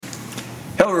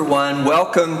Hello everyone,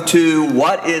 welcome to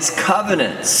What is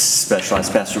Covenants?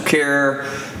 Specialized Pastoral Care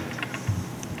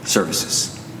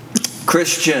Services.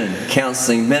 Christian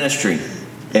Counseling Ministry.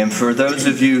 And for those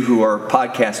of you who are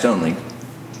podcast only,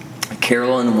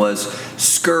 Carolyn was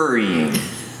scurrying,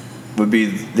 would be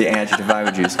the adjective I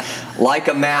would use, like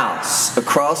a mouse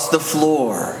across the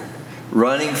floor,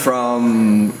 running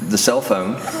from the cell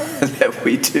phone that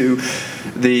we do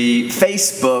the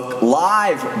Facebook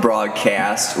live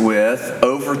broadcast with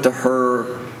over to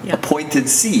her appointed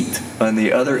seat on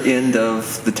the other end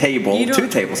of the table. Two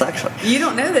tables, actually. You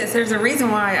don't know this. There's a reason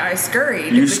why I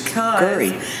scurried.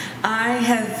 Scurried. I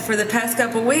have, for the past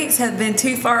couple weeks, have been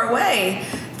too far away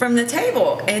from the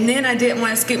table. And then I didn't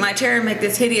want to scoot my chair and make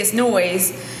this hideous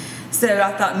noise. So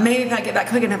I thought maybe if I get back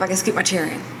quick enough, I can scoot my chair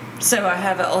in. So I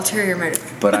have an ulterior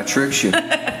motive. But I tricked you.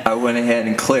 I went ahead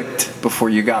and clicked before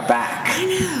you got back. I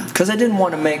know. Because I didn't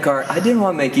want to make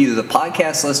either the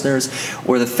podcast listeners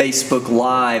or the Facebook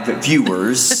Live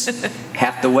viewers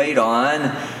have to wait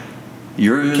on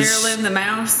yours. Carolyn the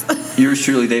mouse. Yours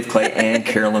truly, Dave Clay, and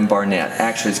Carolyn Barnett.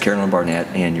 Actually, it's Carolyn Barnett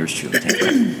and yours truly, Dave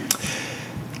Clay.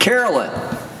 Carolyn.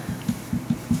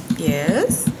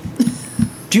 Yes?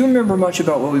 Do you remember much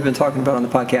about what we've been talking about on the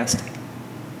podcast?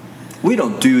 We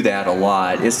don't do that a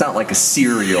lot. It's not like a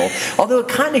serial. Although it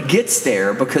kind of gets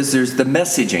there because there's the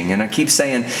messaging. And I keep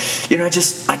saying,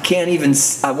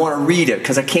 I want to read it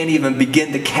because I can't even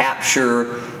begin to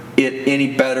capture it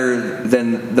any better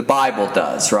than the Bible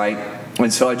does, right?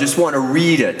 And so I just want to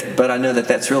read it. But I know that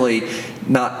that's really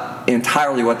not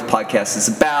entirely what the podcast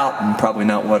is about, and probably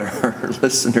not what our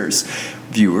listeners,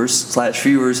 viewers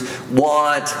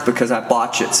want, because I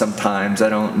botch it sometimes. I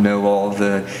don't know all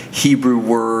the Hebrew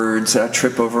words. I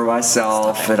trip over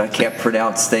myself, and I can't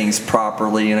pronounce things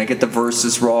properly, and I get the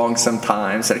verses wrong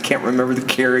sometimes, and I can't remember the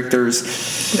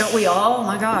characters. Don't we all? Oh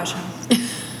my gosh.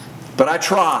 But I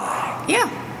try. Yeah.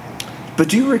 But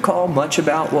do you recall much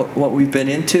about what we've been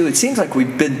into? It seems like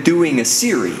we've been doing a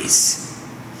series.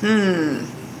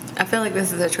 I feel like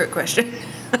this is a trick question.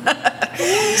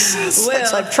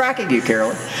 It's like tracking you,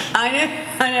 Carolyn. I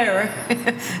know, right?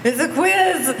 It's a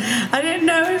quiz. I didn't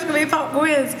know it was going to be a pop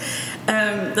quiz.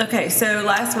 Okay, so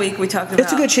last week we talked about...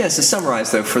 It's a good chance to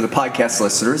summarize, though, for the podcast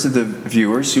listeners and the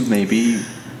viewers who maybe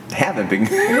haven't been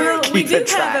keeping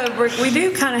track. We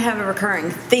do kind of have a recurring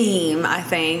theme, I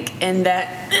think, and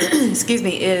that,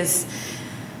 is...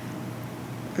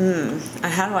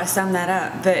 how do I sum that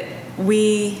up? But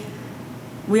we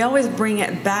always bring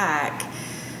it back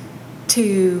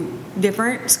to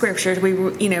different scriptures. We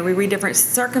read different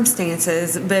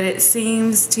circumstances, but it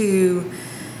seems to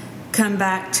come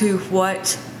back to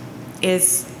what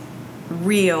is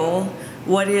real,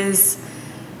 what is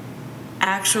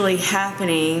actually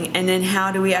happening, and then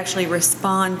how do we actually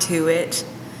respond to it,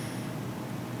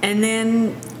 and then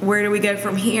where do we go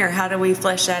from here? How do we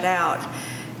flesh that out?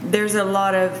 There's a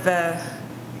lot of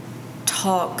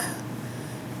talk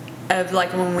of,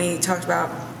 like, when we talked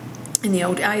about in the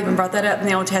I even brought that up in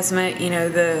the Old Testament,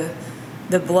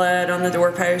 the blood on the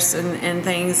doorposts and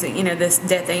things, this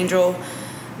death angel,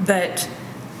 but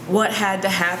what had to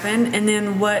happen, and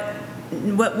then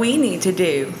what we need to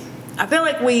do. I feel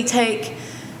like we take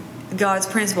God's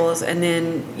principles and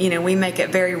then, we make it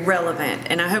very relevant.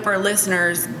 And I hope our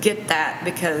listeners get that,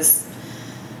 because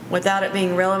without it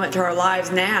being relevant to our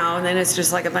lives now, then it's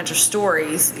just like a bunch of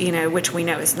stories, which we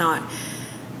know it's not.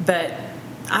 But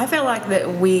I feel like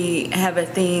that we have a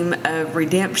theme of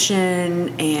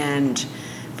redemption and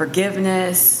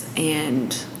forgiveness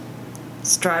and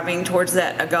striving towards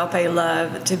that agape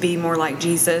love to be more like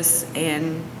Jesus,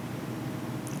 and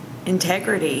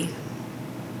integrity.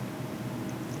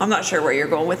 I'm not sure where you're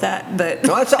going with that, but...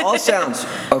 No, that all sounds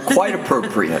quite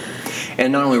appropriate,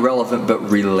 and not only relevant, but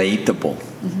relatable.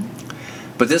 Mm-hmm.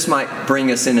 But this might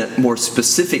bring us in a more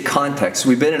specific context.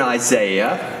 We've been in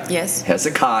Isaiah, yes,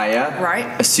 Hezekiah,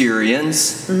 right,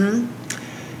 Assyrians, mm-hmm.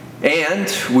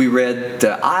 And we read,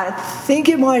 I think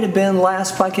it might have been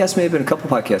last podcast, maybe been a couple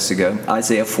podcasts ago,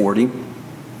 Isaiah 40.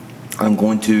 I'm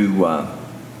going to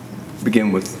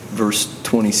begin with verse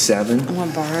 27. I'm going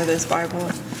to borrow this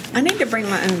Bible. I need to bring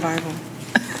my own Bible.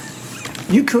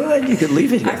 You could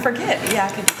leave it here. I forget. Yeah,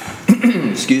 I could do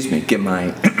that. Excuse me. Get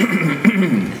my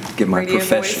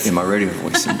profession in my radio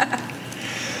voice.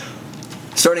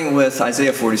 Starting with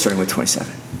Isaiah 40, starting with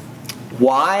 27.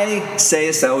 Why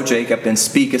sayest thou, O Jacob, and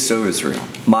speakest, O Israel?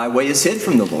 My way is hid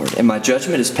from the Lord, and my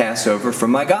judgment is passed over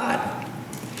from my God.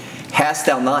 Hast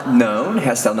thou not known,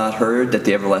 hast thou not heard, that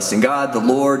the everlasting God, the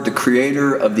Lord, the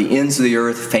creator of the ends of the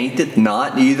earth, fainteth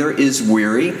not, neither is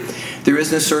weary? There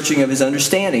is no searching of his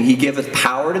understanding. He giveth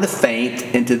power to the faint,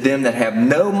 and to them that have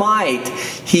no might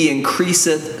he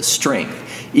increaseth strength.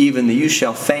 Even the youth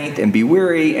shall faint and be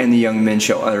weary, and the young men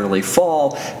shall utterly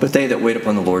fall. But they that wait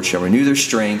upon the Lord shall renew their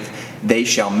strength. They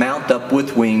shall mount up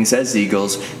with wings as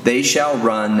eagles. They shall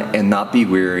run and not be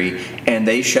weary, and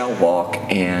they shall walk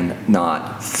and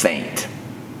not faint.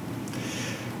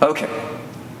 Okay.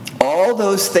 All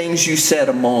those things you said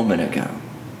a moment ago.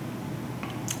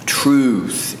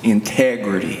 Truth,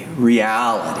 integrity,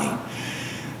 reality.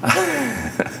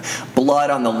 Blood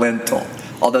on the lintel.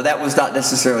 Although that was not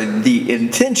necessarily the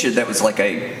intention, that was like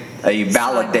a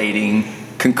validating,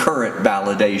 concurrent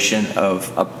validation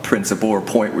of a principle or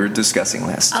point we were discussing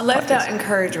last. I left out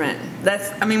encouragement.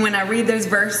 When I read those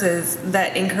verses,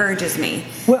 that encourages me.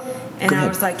 Well, and I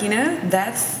was like,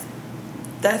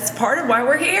 that's part of why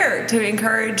we're here, to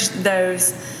encourage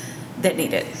those that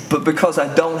need it. But because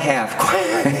I don't have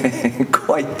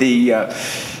quite the,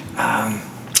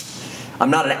 I'm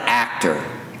not an actor.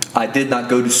 I did not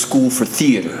go to school for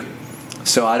theater.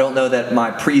 So I don't know that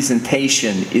my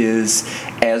presentation is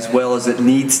as well as it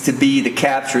needs to be to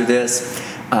capture this.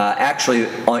 Actually,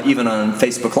 even on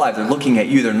Facebook Live, they're looking at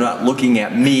you. They're not looking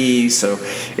at me. So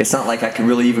it's not like I can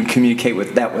really even communicate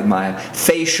with that with my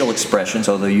facial expressions,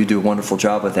 although you do a wonderful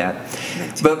job with that.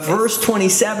 But verse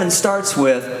 27 starts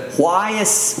with, Why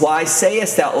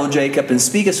sayest thou, O Jacob, and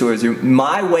speakest, O Israel,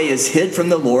 my way is hid from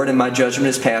the Lord, and my judgment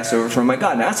is passed over from my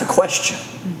God? Now, that's a question.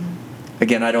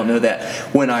 Again, I don't know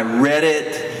that. When I read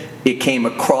it, it came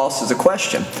across as a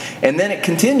question. And then it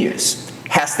continues.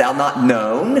 Hast thou not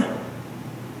known?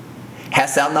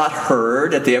 Hast thou not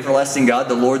heard that the everlasting God,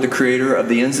 the Lord, the creator of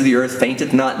the ends of the earth,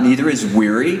 fainteth not, neither is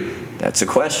weary? That's a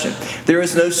question. There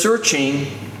is no searching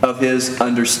of his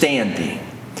understanding.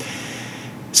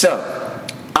 So,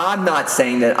 I'm not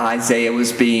saying that Isaiah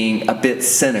was being a bit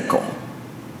cynical.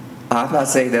 I'm not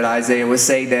saying that Isaiah was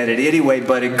saying that in any way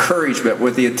but encouragement,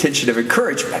 with the intention of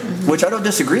encouragement, which I don't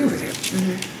disagree with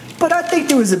him. But I think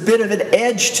there was a bit of an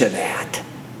edge to that.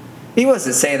 He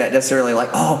wasn't saying that necessarily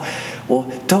like,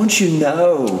 don't you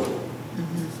know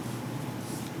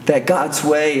that God's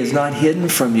way is not hidden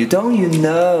from you? Don't you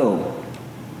know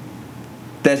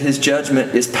that his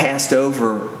judgment is passed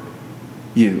over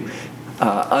you?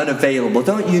 Unavailable.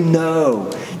 Don't you know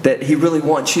that he really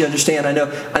wants you to understand?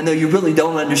 I know you really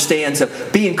don't understand, so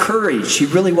be encouraged. He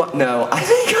really No, I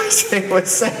think Isaiah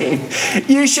was saying,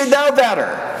 you should know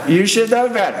better. You should know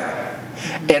better.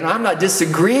 And I'm not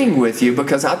disagreeing with you,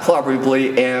 because I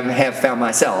probably have found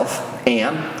myself,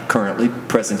 currently,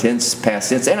 present tense, past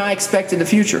tense, and I expect in the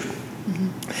future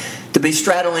to be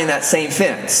straddling that same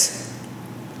fence.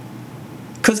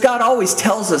 Because God always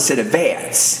tells us in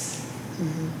advance.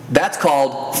 That's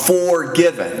called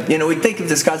forgiven. We think of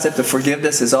this concept of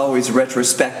forgiveness as always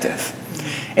retrospective.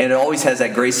 And it always has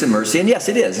that grace and mercy. And yes,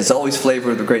 it is. It's always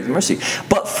flavored with grace and mercy.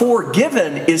 But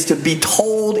forgiven is to be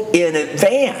told in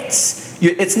advance.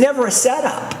 It's never a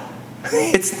setup.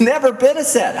 It's never been a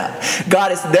setup.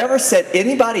 God has never set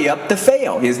anybody up to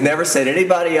fail. He's never set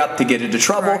anybody up to get into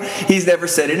trouble. Right. He's never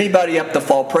set anybody up to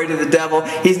fall prey to the devil.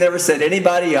 He's never set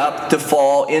anybody up to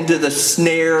fall into the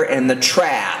snare and the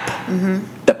trap,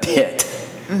 the pit.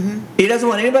 He doesn't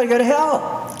want anybody to go to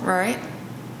hell. Right.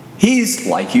 He's,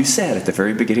 like you said at the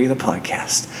very beginning of the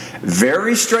podcast,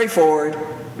 very straightforward,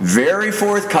 very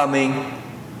forthcoming,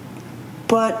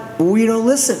 but we don't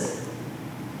listen.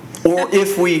 Or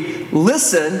if we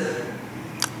listen,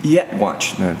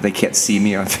 watch. No, they can't see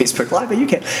me on Facebook Live, but you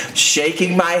can.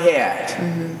 Shaking my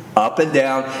head up and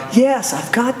down. Yes,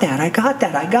 I've got that. I got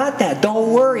that.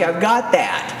 Don't worry, I've got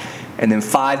that. And then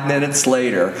 5 minutes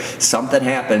later, something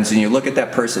happens, and you look at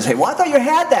that person and say, I thought you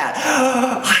had that.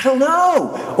 I don't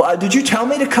know. Well, did you tell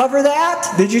me to cover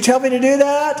that? Did you tell me to do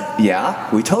that?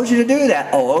 Yeah, we told you to do that.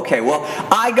 Oh, okay. Well,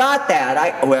 I got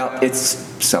that.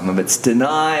 Some of it's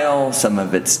denial. Some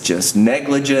of it's just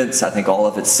negligence. I think all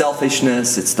of it's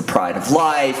selfishness. It's the pride of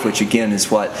life, which again is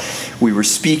what we were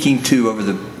speaking to over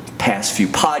the past few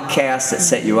podcasts that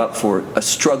set you up for a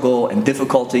struggle and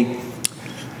difficulty.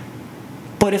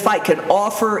 But if I can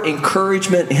offer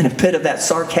encouragement in a bit of that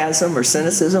sarcasm or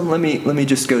cynicism, let me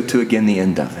just go to again the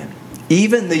end of it.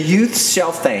 Even the youths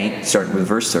shall faint, starting with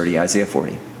verse 30, Isaiah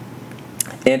 40,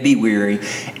 and be weary,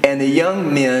 and the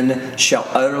young men shall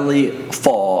utterly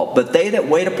fall. But they that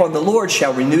wait upon the Lord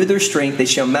shall renew their strength. They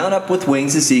shall mount up with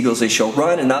wings as eagles. They shall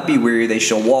run and not be weary. They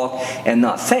shall walk and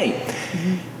not faint.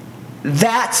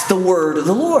 That's the word of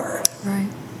the Lord.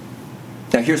 Right.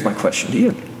 Now here's my question to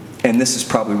you. And this is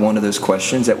probably one of those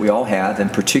questions that we all have,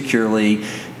 and particularly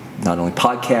not only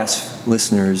podcast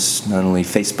listeners, not only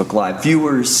Facebook Live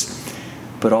viewers,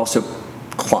 but also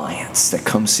clients that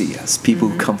come see us, people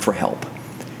who come for help.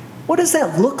 What does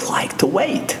that look like to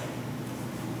wait?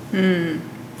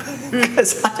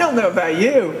 Because I don't know about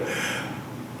you,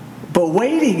 but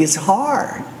waiting is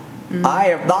hard. I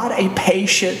am not a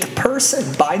patient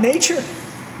person by nature.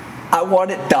 I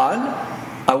want it done.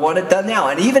 I want it done now.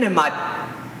 And even in my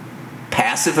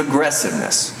passive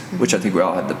aggressiveness, which I think we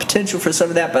all have the potential for some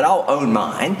of that, but I'll own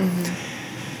mine.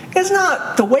 It's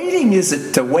not, the waiting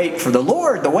isn't to wait for the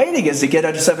Lord. The waiting is to get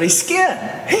under somebody's skin.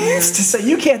 It's to say,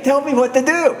 you can't tell me what to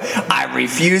do. I'm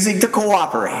refusing to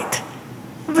cooperate.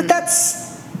 But that's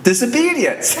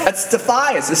disobedience. That's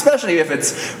defiance, especially if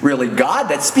it's really God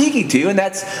that's speaking to you. And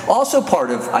that's also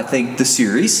part of, I think, the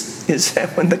series, is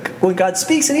that when God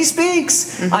speaks, and he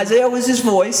speaks. Isaiah was his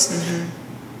voice.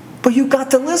 But you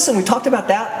got to listen. We talked about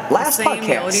that last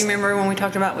podcast. Do you remember when we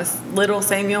talked about with little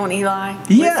Samuel and Eli?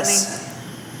 Yes.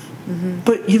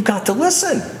 But you've got to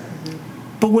listen.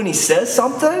 But when he says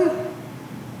something,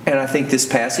 and I think this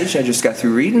passage I just got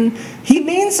through reading, he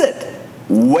means it.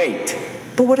 Wait.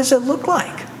 But what does it look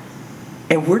like?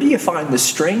 And where do you find the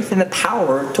strength and the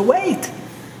power to wait?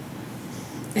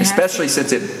 Especially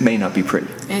since it may not be pretty.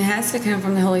 It has to come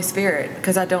from the Holy Spirit,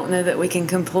 because I don't know that we can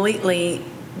completely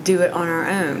do it on our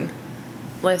own,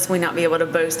 lest we not be able to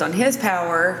boast on his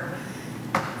power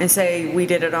and say we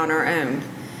did it on our own.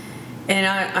 And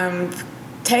I'm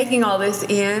taking all this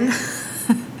in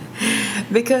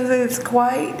because it's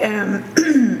quite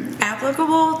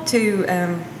applicable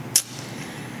to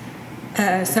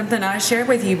something I shared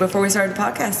with you before we started the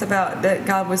podcast about that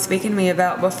God was speaking to me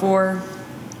about before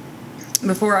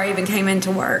I even came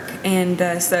into work.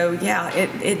 And so, yeah,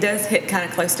 it does hit kind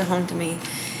of close to home to me.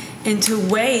 And to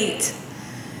wait,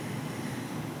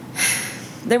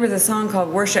 there was a song called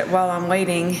Worship While I'm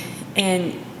Waiting,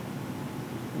 and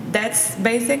that's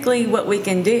basically what we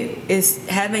can do, is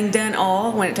having done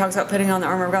all, when it talks about putting on the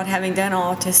armor of God, having done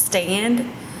all to stand,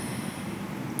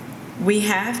 we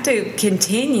have to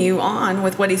continue on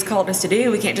with what he's called us to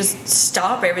do. We can't just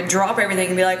drop everything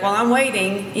and be like, well, I'm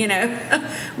waiting,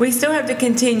 We still have to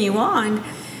continue on.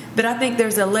 But I think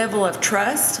there's a level of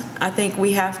trust. I think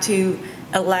we have to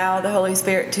allow the Holy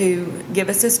Spirit to give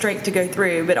us the strength to go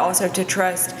through, but also to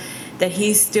trust that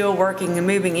he's still working and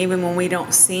moving even when we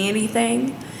don't see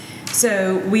anything.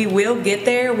 So we will get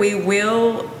there. We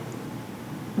will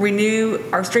renew.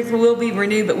 Our strength will be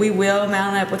renewed, but we will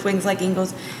mount up with wings like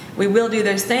eagles. We will do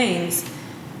those things.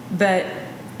 But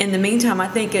in the meantime, I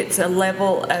think it's a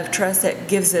level of trust that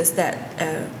gives us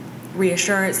that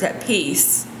reassurance, that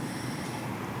peace.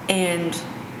 And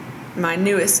my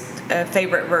newest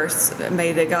favorite verse,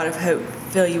 may the God of hope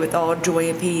fill you with all joy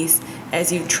and peace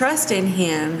as you trust in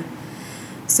him,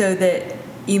 so that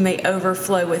you may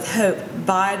overflow with hope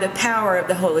by the power of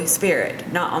the Holy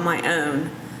Spirit, not on my own,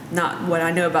 not what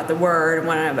I know about the Word and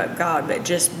what I know about God, but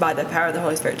just by the power of the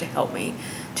Holy Spirit to help me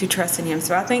to trust in him.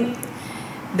 So I think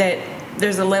that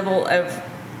there's a level of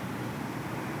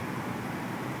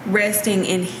resting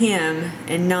in him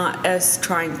and not us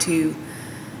trying to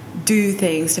do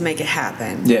things to make it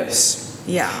happen. Yes.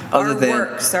 Yeah. Our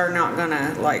works are not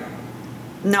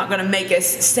gonna make us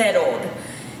settled.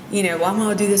 Well, I'm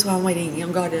gonna do this while I'm waiting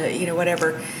on God to,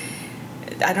 whatever.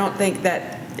 I don't think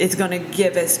that it's going to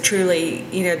give us truly,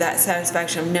 that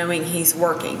satisfaction of knowing he's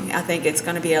working. I think it's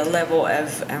going to be a level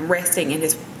of resting in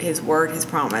his word, his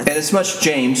promise. And as much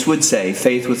James would say,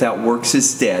 faith without works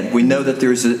is dead. We know that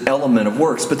there's an element of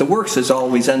works, but the works is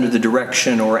always under the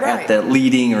direction or at the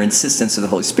leading or insistence of the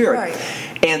Holy Spirit. Right.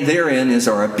 And therein is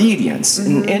our obedience.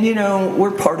 Mm-hmm. And we're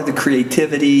part of the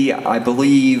creativity. I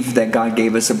believe that God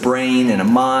gave us a brain and a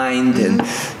mind,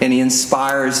 mm-hmm. and he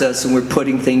inspires us, and we're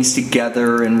putting things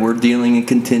together, and we're dealing and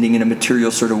contending in a material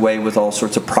sort of way with all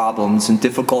sorts of problems and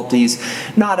difficulties,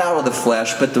 not out of the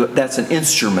flesh, but that's an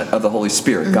instrument of the Holy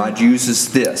Spirit. Mm-hmm. God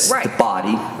uses this, the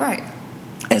body,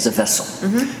 as a vessel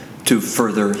mm-hmm. to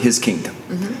further his kingdom.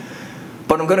 Mm-hmm.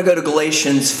 But I'm going to go to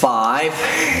Galatians 5.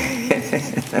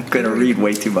 I'm going to read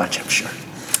way too much, I'm sure.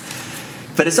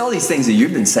 But it's all these things that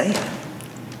you've been saying.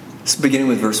 It's beginning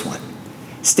with verse 1.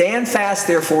 Stand fast,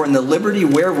 therefore, in the liberty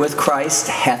wherewith Christ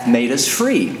hath made us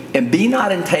free, and be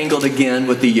not entangled again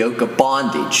with the yoke of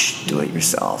bondage. Do it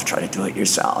yourself. Try to do it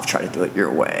yourself. Try to do it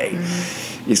your way.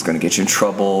 Mm-hmm. It's going to get you in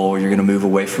trouble. You're going to move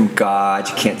away from God.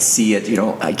 You can't see it.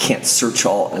 I can't search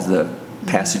all of the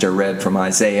passage I read from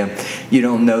Isaiah. You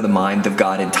don't know the mind of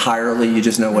God entirely. You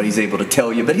just know what he's able to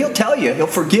tell you. But he'll tell you. He'll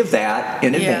forgive that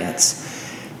in advance.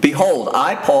 Behold,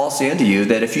 I, Paul, say unto you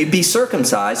that if you be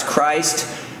circumcised, Christ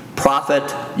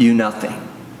profit you nothing.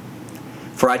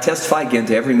 For I testify again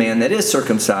to every man that is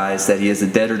circumcised that he is a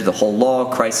debtor to the whole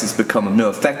law. Christ has become of no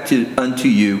effect unto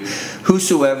you.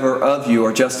 Whosoever of you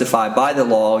are justified by the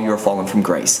law, you are fallen from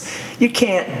grace. You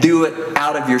can't do it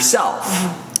out of yourself.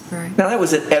 Right. Now, that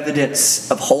was an evidence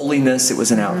of holiness. It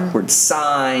was an outward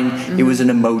sign. It was an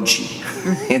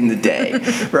emoji in the day,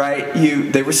 right?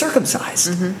 They were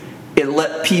circumcised. It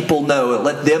let people know, it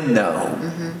let them know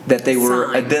that they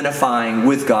were identifying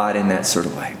with God in that sort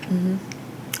of way.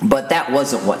 But that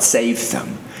wasn't what saved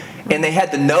them. And they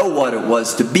had to know what it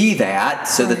was to be that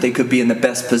so that they could be in the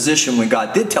best position when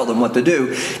God did tell them what to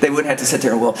do. They wouldn't have to sit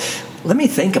there, well, let me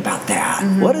think about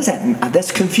that. What is that?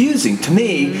 That's confusing. To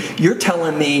me, you're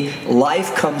telling me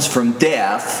life comes from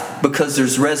death because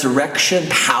there's resurrection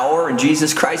power in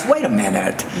Jesus Christ. Wait a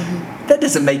minute. That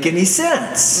doesn't make any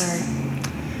sense. Right.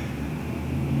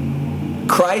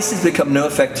 Christ has become no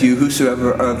effect to you.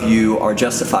 Whosoever of you are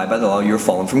justified by the law, you are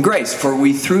fallen from grace. For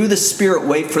we through the Spirit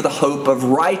wait for the hope of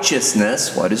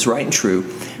righteousness, what is right and true,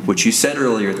 which you said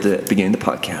earlier at the beginning of the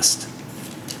podcast.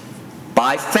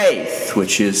 By faith,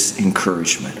 which is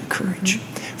encouragement or courage.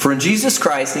 For in Jesus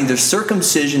Christ neither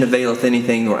circumcision availeth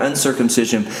anything nor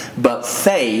uncircumcision, but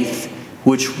faith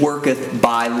which worketh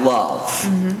by love.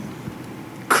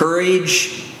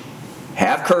 Courage,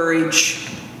 have courage,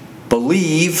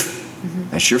 believe.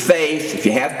 That's your faith. If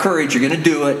you have courage, you're going to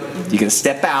do it. You're going to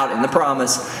step out in the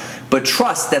promise. But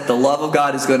trust that the love of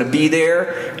God is going to be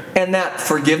there. And that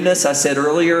forgiveness, I said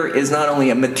earlier, is not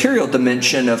only a material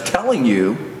dimension of telling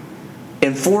you,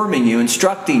 informing you,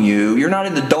 instructing you. You're not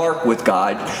in the dark with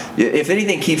God. If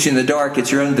anything keeps you in the dark,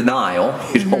 it's your own denial.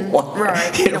 You don't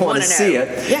want, you don't want to see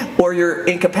it. Yeah. Or your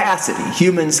incapacity.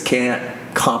 Humans can't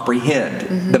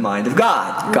comprehend the mind of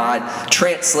God. God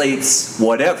translates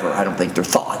whatever. I don't think they're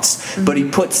thoughts. But he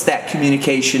puts that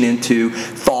communication into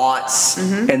thoughts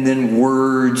and then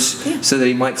words so that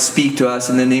he might speak to us.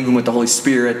 And then even with the Holy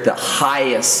Spirit, the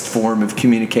highest form of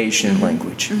communication and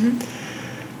language.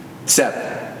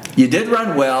 7. You did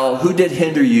run well. Who did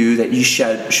hinder you that you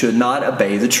should not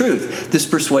obey the truth? This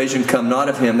persuasion come not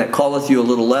of him that calleth you a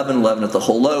little leaven, leaveneth the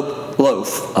whole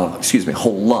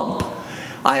whole lump.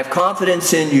 I have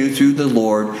confidence in you through the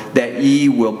Lord that ye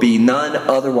will be none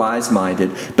otherwise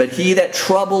minded. But he that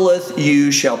troubleth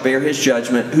you shall bear his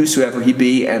judgment, whosoever he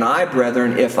be. And I,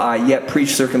 brethren, if I yet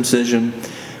preach circumcision,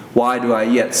 why do I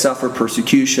yet suffer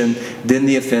persecution? Then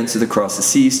the offense of the cross has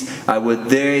ceased. I would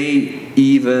they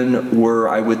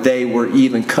were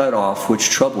even cut off which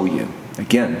trouble you.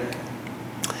 Again,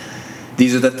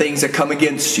 these are the things that come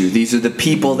against you. These are the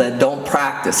people that don't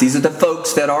practice. These are the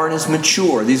folks that aren't as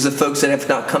mature. These are the folks that have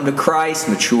not come to Christ,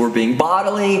 mature being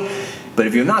bodily. But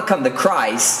if you've not come to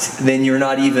Christ, then you're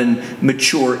not even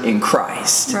mature in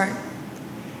Christ. Right.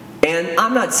 And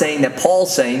I'm not saying that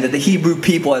Paul's saying that the Hebrew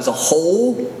people as a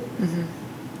whole,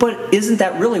 but isn't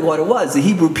that really what it was? The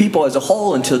Hebrew people as a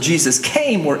whole until Jesus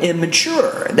came were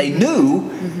immature. They knew,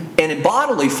 and in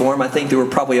bodily form, I think they were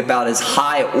probably about as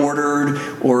high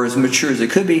ordered or as mature as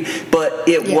it could be, but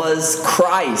it was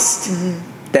Christ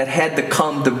that had to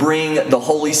come to bring the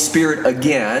Holy Spirit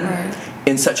again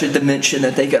in such a dimension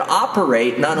that they could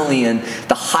operate not only in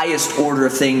the highest order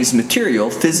of things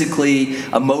material, physically,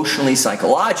 emotionally,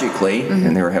 psychologically,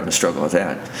 and they were having a struggle with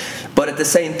that, but at the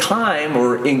same time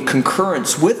or in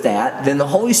concurrence with that, then the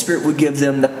Holy Spirit would give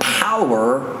them the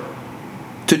power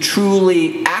to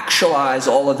truly actualize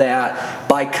all of that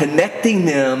by connecting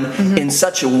them in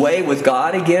such a way with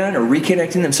God again, or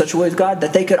reconnecting them in such a way with God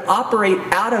that they could operate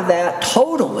out of that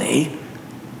totally,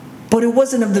 but it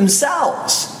wasn't of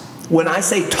themselves. When I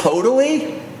say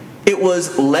totally, it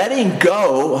was letting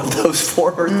go of those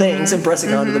former things and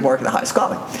pressing on to the mark of the highest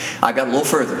calling. I got a little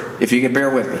further, if you can bear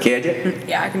with me, can't you?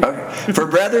 Yeah, I can. Okay. For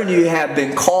brethren, you have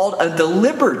been called unto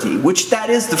liberty, which that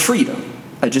is the freedom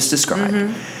I just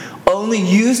described. Only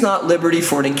use not liberty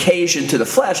for an occasion to the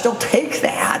flesh. Don't take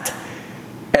that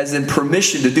as in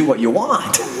permission to do what you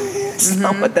want. It's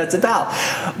not what that's about.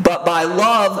 But by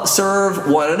love, serve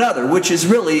one another, which is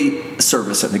really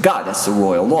service unto God. That's the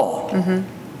royal law.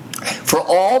 For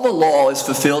all the law is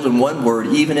fulfilled in one word,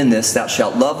 even in this, thou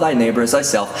shalt love thy neighbor as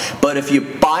thyself. But if you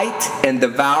bite and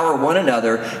devour one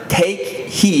another, take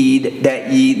heed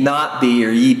that ye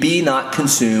be not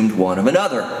consumed one of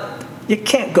another. You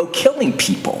can't go killing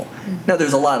people. Now,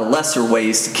 there's a lot of lesser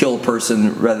ways to kill a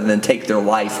person rather than take their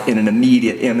life in an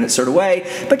immediate, imminent sort of way.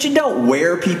 But you don't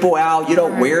wear people out. You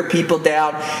don't wear people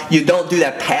down. You don't do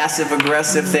that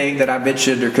passive-aggressive thing that I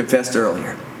mentioned or confessed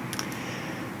earlier.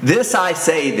 This I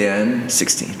say then,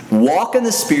 16, walk in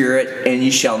the Spirit, and ye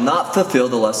shall not fulfill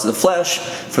the lust of the flesh.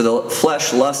 For the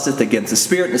flesh lusteth against the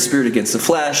Spirit, and the Spirit against the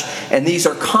flesh. And these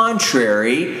are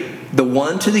contrary the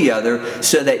one to the other,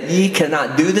 so that ye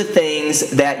cannot do the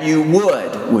things that you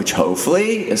would, which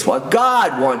hopefully is what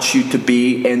God wants you to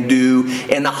be and do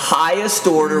in the highest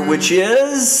order, which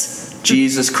is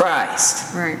Jesus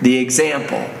Christ, Right. the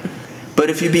example. But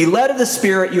if you be led of the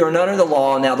Spirit, you are not under the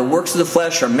law. Now the works of the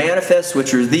flesh are manifest,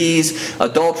 which are these: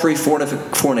 adultery,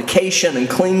 fornication,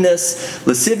 uncleanness,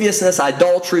 lasciviousness,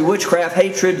 idolatry, witchcraft,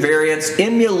 hatred, variance,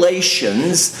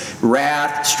 emulations,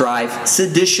 wrath, strife,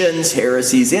 seditions,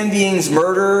 heresies, envyings,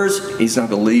 murders. He's not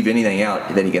going to leave anything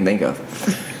out that he can think of.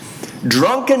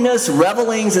 Drunkenness,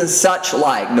 revelings, and such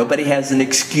like. Nobody has an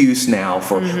excuse now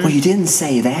for, well, you didn't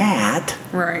say that.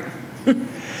 Right.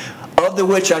 Of the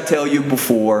which I tell you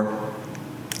before,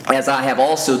 as I have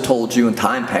also told you in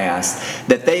time past,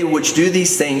 that they which do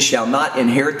these things shall not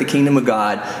inherit the kingdom of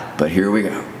God. But here we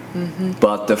go.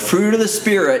 But the fruit of the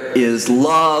Spirit is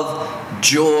love,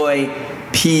 joy,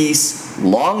 peace,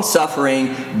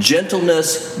 long-suffering,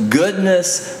 gentleness,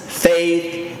 goodness,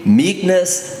 faith,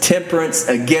 meekness, temperance.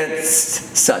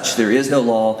 Against such there is no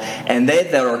law. And they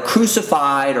that are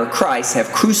crucified, or Christ, have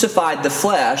crucified the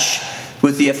flesh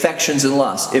with the affections and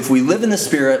lusts. If we live in the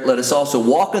Spirit, let us also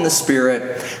walk in the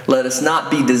Spirit. Let us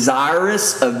not be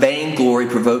desirous of vainglory,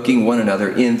 provoking one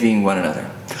another, envying one another.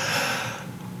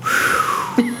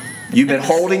 You've been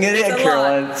holding it in,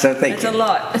 Carolyn, so thank you. That's a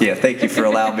lot. Yeah, thank you for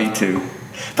allowing me to.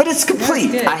 But it's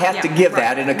complete. Good. I have to give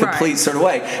that in a complete sort of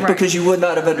way, because you would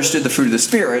not have understood the fruit of the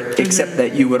Spirit, except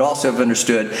that you would also have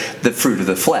understood the fruit of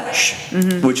the flesh,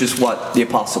 which is what the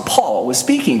Apostle Paul was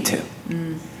speaking to.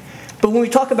 But when we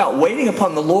talk about waiting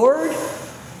upon the Lord,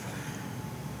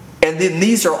 and then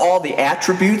these are all the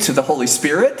attributes of the Holy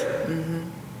Spirit,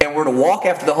 and we're to walk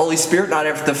after the Holy Spirit, not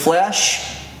after the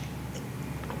flesh,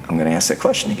 I'm going to ask that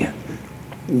question again.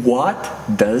 What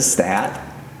does that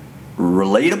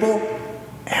relatable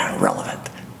and relevant?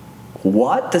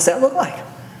 What does that look like?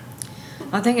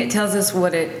 I think it tells us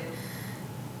what it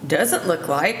doesn't look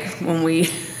like when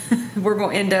we're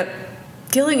going to end up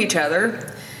killing each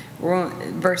other.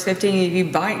 Verse 15,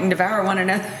 you bite and devour one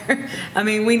another. I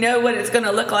mean, we know what it's going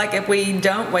to look like if we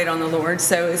don't wait on the Lord.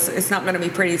 So it's not going to be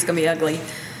pretty. It's going to be ugly.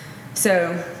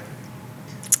 So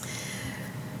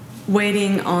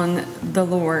waiting on the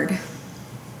Lord.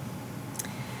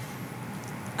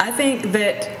 I think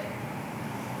that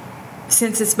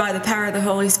since it's by the power of the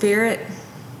Holy Spirit,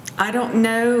 I don't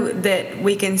know that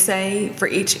we can say for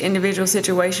each individual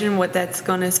situation what that's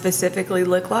going to specifically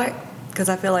look like, because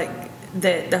I feel like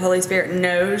that the Holy Spirit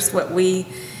knows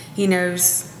He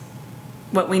knows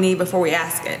what we need before we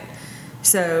ask it.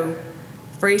 So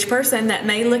for each person, that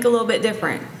may look a little bit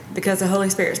different because the Holy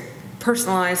Spirit's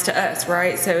personalized to us,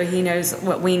 right? So He knows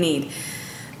what we need.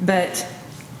 But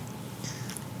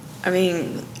I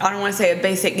mean, I don't want to say a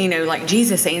basic, like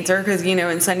Jesus answer, because,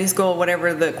 in Sunday school,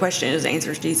 whatever the question is,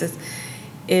 answers Jesus,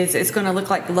 is it's going to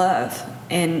look like love,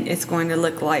 and it's going to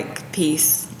look like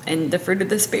peace and the fruit of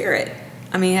the Spirit.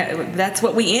 I mean, that's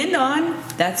what we end on.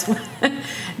 That's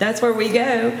where we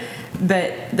go.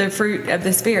 But the fruit of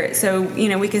the Spirit. So,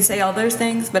 we can say all those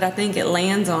things, but I think it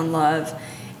lands on love.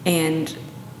 And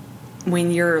when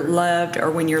you're loved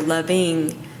or when you're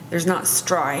loving, there's not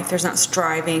strife, there's not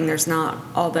striving, there's not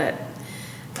all that.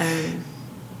 And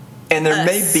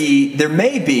there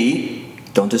may be,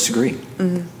 don't disagree,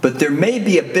 but there may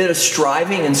be a bit of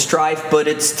striving and strife, but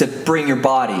it's to bring your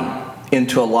body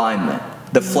into alignment,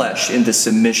 the flesh into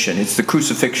submission. It's the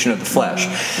crucifixion of the flesh.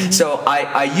 So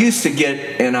I used to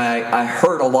get, and I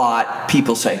heard a lot,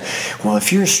 people say, well,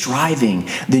 if you're striving,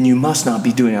 then you must not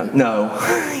be doing it. No,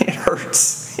 it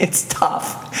hurts. It's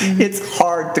tough. It's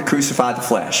hard to crucify the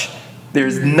flesh.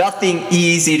 There's nothing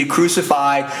easy to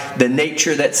crucify the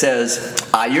nature that says,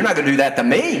 you're not going to do that to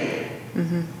me.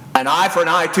 An eye for an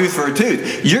eye, tooth for a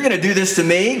tooth. You're going to do this to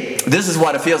me. This is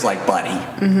what it feels like, buddy.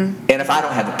 And if I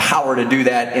don't have the power to do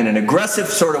that in an aggressive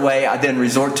sort of way, I then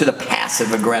resort to the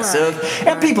passive aggressive.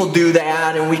 And people do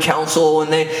that, and we counsel,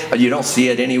 and you don't see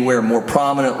it anywhere more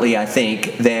prominently, I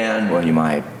think, than, well, you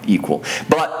might equal,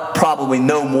 but probably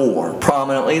no more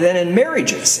prominently than in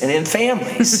marriages and in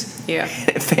families. In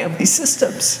family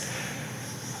systems.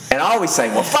 And I always say,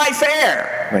 well, fight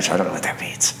fair, which I don't know what that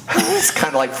means. It's kind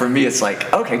of like, for me, it's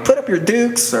like, okay, put up your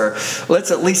dukes, or let's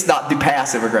at least not do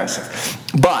passive aggressive.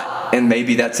 But, and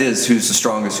maybe that's who's the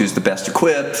strongest, who's the best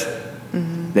equipped.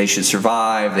 They should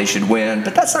survive, they should win.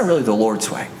 But that's not really the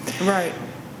Lord's way. Right.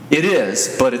 It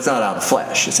is, but it's not out of the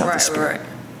flesh. It's out of the Spirit.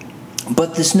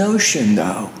 But this notion,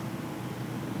 though,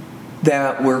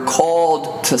 that we're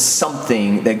called to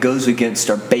something that goes against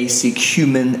our basic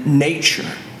human nature.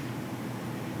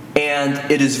 And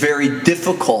it is very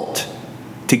difficult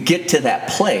to get to that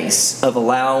place of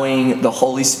allowing the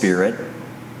Holy Spirit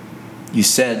You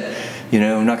said,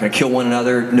 not going to kill one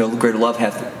another. No greater love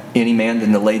hath any man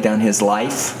than to lay down his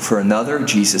life for another.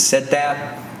 Jesus said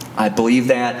that. I believe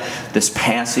that. This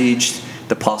passage,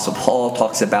 the Apostle Paul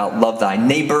talks about love thy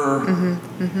neighbor.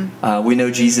 We know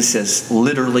Jesus says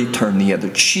literally turn the other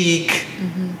cheek.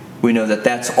 We know that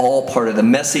that's all part of the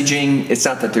messaging. It's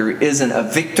not that there isn't a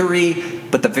victory,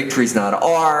 but the victory's not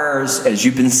ours. As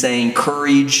you've been saying,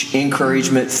 courage,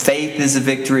 encouragement, faith is a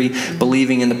victory,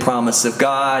 believing in the promise of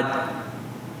God.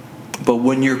 But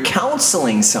when you're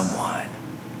counseling someone,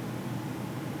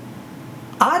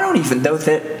 I don't even know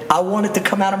that I want it to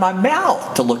come out of my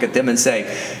mouth to look at them and say,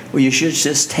 well, you should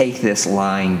just take this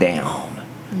lying down.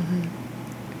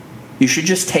 You should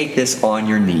just take this on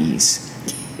your knees.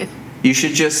 You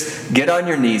should just get on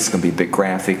your knees. It's going to be a bit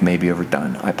graphic, maybe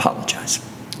overdone. I apologize.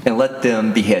 And let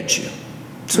them behead you.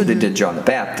 That's what they did John the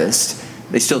Baptist.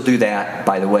 They still do that,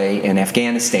 by the way, in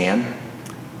Afghanistan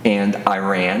and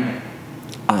Iran.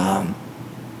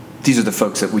 These are the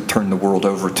folks that we turn the world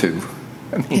over to.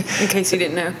 I mean, in case you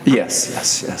didn't know.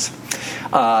 Yes.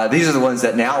 These are the ones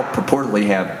that now purportedly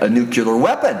have a nuclear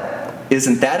weapon.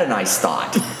 Isn't that a nice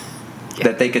thought?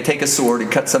 That they could take a sword and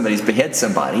behead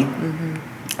somebody.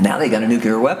 Now they got a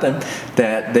nuclear weapon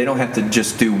that they don't have to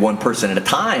just do one person at a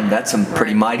time. That's a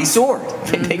pretty mighty sword.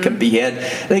 They could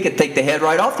take the head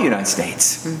right off the United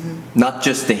States. Not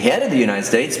just the head of the United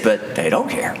States, but they don't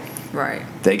care. Right.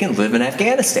 They can live in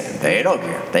Afghanistan. They don't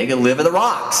care. They can live in the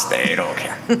rocks. They don't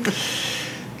care.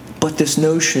 But this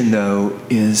notion, though,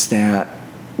 is that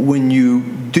when you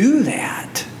do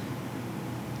that,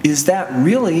 is that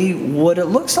really what it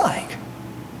looks like?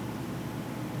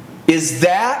 Is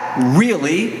that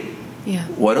really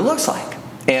what it looks like?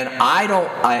 And I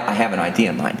have an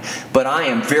idea in mind, but I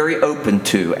am very open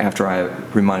to, after I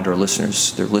remind our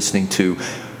listeners, they're listening to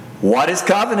What is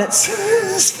Covenants?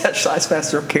 Specialized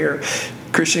Pastoral Care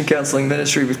Christian Counseling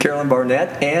Ministry with Carolyn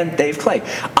Barnett and Dave Clay.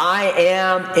 I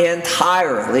am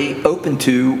entirely open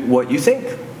to what you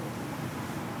think.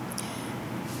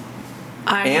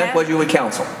 What you would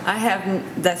counsel.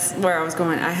 That's where I was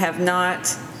going. I have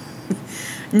not,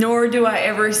 nor do I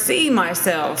ever see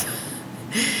myself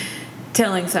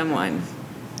telling someone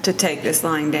to take this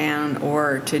lying down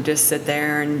or to just sit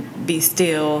there and be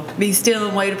still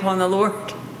and wait upon the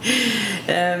Lord.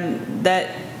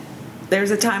 That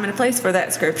there's a time and a place for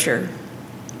that scripture,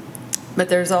 but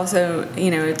there's also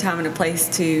a time and a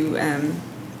place to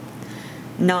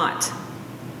not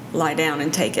lie down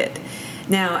and take it.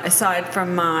 Now, aside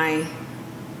from my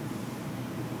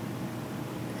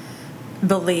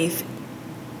belief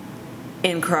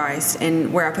in Christ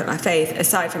and where I put my faith,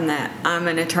 aside from that, I'm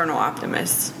an eternal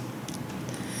optimist.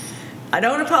 I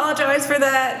don't apologize for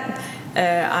that.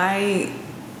 I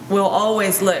will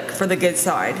always look for the good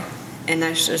side, and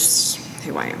that's just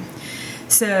who I am.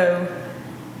 So,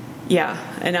 yeah,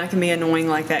 and I can be annoying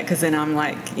like that because then I'm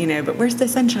like, but where's the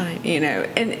sunshine? And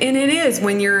it is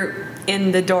when you're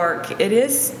in the dark. It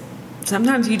is.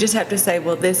 Sometimes you just have to say,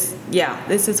 well, this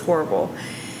is horrible.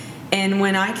 And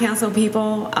when I counsel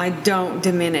people, I don't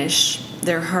diminish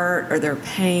their hurt or their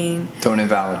pain. Don't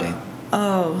invalidate.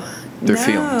 Their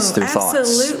feelings, their thoughts.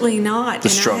 Absolutely not. The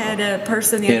struggle. I had a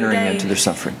person the other entering day into their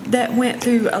suffering that went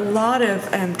through a lot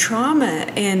of trauma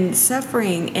and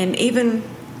suffering, and even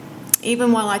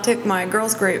while I took my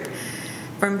girls group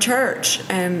from church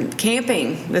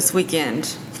camping this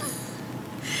weekend,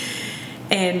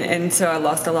 and so I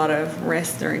lost a lot of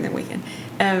rest during the weekend.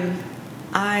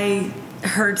 I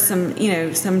heard some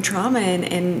trauma,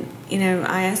 and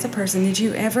I asked the person, did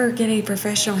you ever get any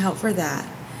professional help for that?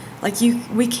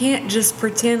 We can't just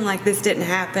pretend like this didn't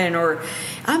happen, or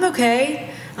I'm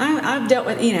okay. I've dealt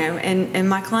with, and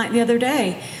my client the other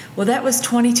day, well, that was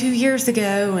 22 years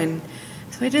ago, and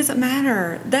so it doesn't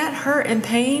matter. That hurt and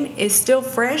pain is still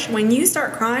fresh. When you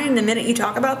start crying the minute you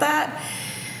talk about that,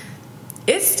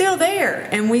 it's still there,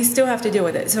 and we still have to deal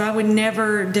with it. So I would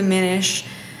never diminish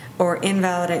or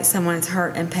invalidate someone's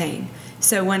hurt and pain.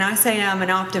 So when I say I'm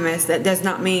an optimist, that does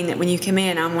not mean that when you come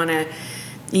in, I'm going to,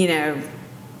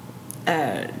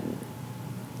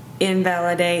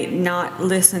 invalidate, not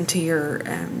listen to your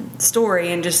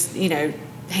story and just,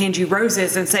 hand you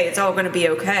roses and say it's all going to be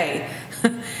okay.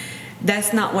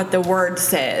 That's not what the word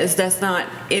says.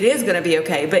 It is going to be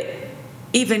okay. But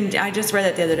even, I just read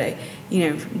that the other day,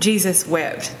 Jesus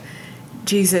wept.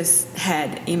 Jesus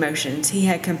had emotions. He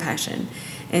had compassion.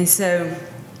 And so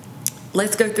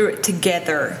let's go through it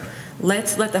together.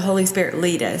 Let's let the Holy Spirit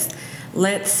lead us.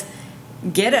 Let's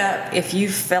get up. If you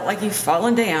felt like you've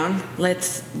fallen down,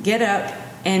 let's get up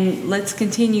and let's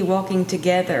continue walking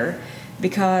together,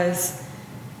 because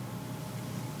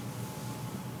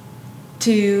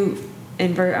to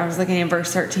I was looking in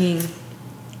verse 13.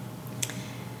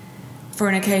 For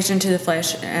an occasion to the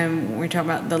flesh, and we're talking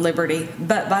about the liberty,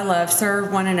 but by love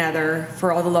serve one another,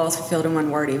 for all the law is fulfilled in one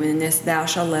word, even in this, thou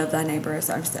shalt love thy neighbor as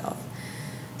thyself.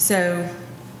 So,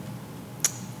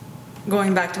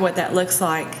 going back to what that looks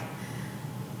like,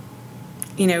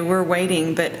 we're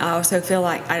waiting, but I also feel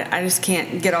like I just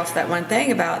can't get off that one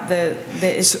thing about that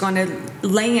it's going to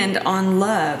land on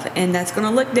love, and that's going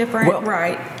to look different,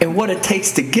 right? And what it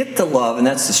takes to get to love, and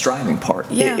that's the striving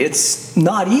part. Yeah. It's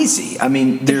not easy. I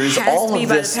mean, there's all of this.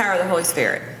 It has to be by the power of the Holy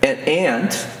Spirit. And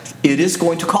it is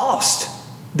going to cost.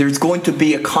 There's going to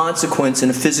be a consequence in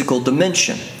a physical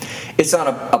dimension. It's not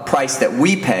a price that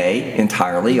we pay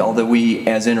entirely, although we,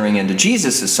 as entering into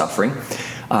Jesus' suffering,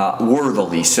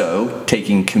 worthily so,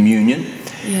 taking communion.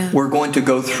 Yeah. We're going to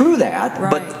go through that,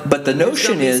 right. but the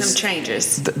notion is some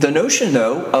changes. The notion,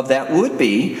 though, of that would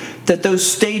be that those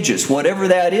stages, whatever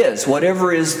that is,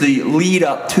 whatever is the lead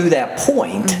up to that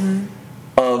point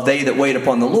of they that wait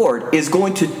upon the Lord, is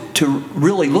going to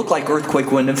really look like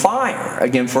earthquake, wind, and fire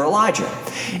again for Elijah.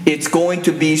 It's going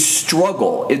to be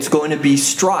struggle. It's going to be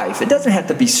strife. It doesn't have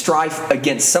to be strife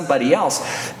against somebody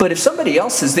else, but if somebody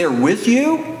else is there with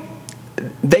you,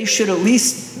 they should at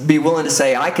least be willing to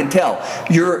say, I can tell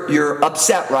you're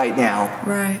upset right now.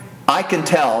 Right. I can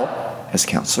tell, as a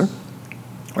counselor,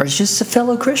 or as just a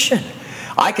fellow Christian,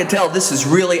 I can tell this is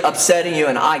really upsetting you,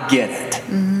 and I get it.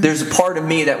 There's a part of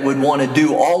me that would want to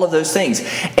do all of those things.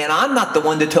 And I'm not the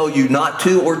one to tell you not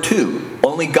to or to.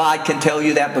 Only God can tell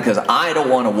you that, because I don't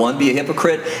want to, one, be a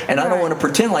hypocrite, and I don't want to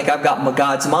pretend like I've got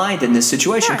God's mind in this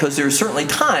situation, because there are certainly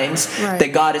times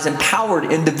that God has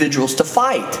empowered individuals to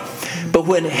fight. But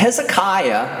when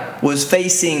Hezekiah was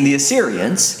facing the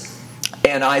Assyrians,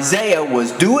 and Isaiah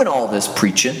was doing all this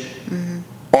preaching,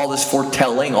 all this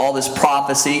foretelling, all this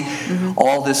prophecy,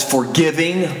 all this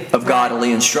forgiving of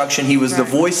godly instruction. He was the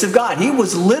voice of God. He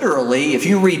was literally, if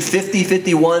you read 50,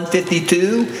 51,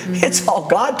 52, it's all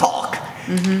God talk.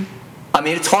 I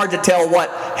mean, it's hard to tell what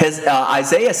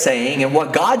Isaiah's saying and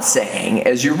what God's saying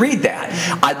as you read that.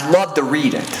 I'd love to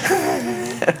read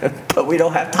it, but we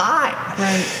don't have time.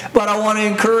 Right. But I want to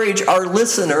encourage our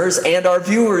listeners and our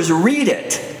viewers, read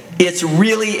it. It's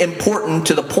really important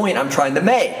to the point I'm trying to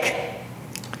make.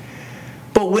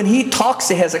 But when he talks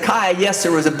to Hezekiah, yes,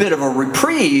 there was a bit of a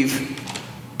reprieve,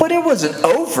 but it wasn't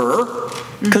over,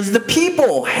 because the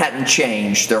people hadn't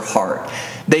changed their heart.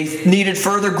 They needed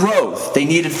further growth. They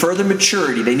needed further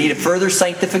maturity. They needed further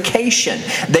sanctification.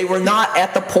 They were not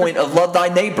at the point of love thy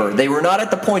neighbor. They were not at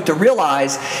the point to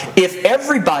realize if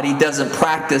everybody doesn't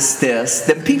practice this,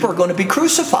 then people are going to be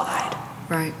crucified.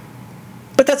 Right.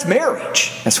 But that's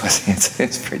marriage. That's what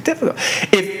it's very difficult.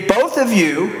 If both of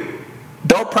you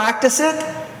don't practice it,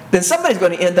 then somebody's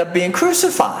going to end up being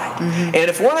crucified. And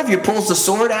if one of you pulls the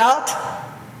sword out,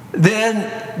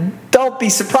 then don't be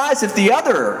surprised if the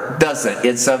other doesn't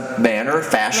in some manner,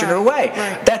 fashion, or way.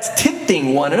 Right. That's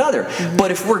tempting one another.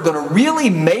 But if we're going to really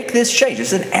make this change,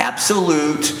 it's an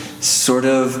absolute sort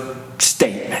of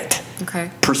statement,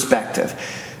 perspective.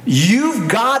 You've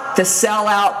got to sell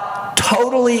out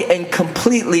totally and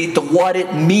completely to what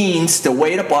it means to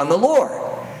wait upon the Lord.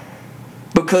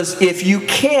 Because if you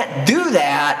can't do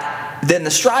that, then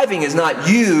the striving is not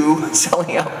you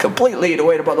selling out completely to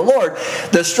wait upon the Lord.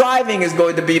 The striving is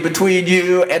going to be between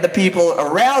you and the people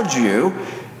around you,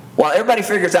 while everybody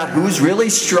figures out who's really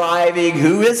striving,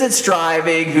 who isn't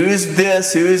striving, who's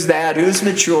this, who's that, who's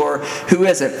mature, who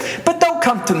isn't. But don't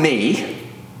come to me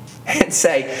and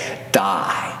say,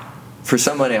 die for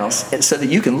someone else so that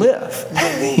you can live.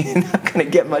 You're not going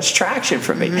to get much traction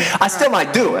from me. I still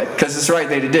might do it because it's the right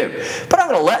thing to do. But I'm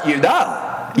going to let you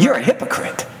know you're a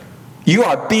hypocrite. You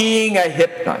are being a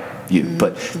hypocrite. Not you,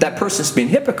 but that person's being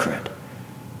a hypocrite.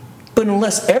 But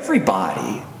unless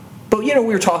everybody, we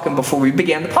were talking before we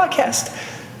began the podcast,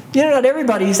 not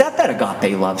everybody is at that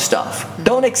agape love stuff.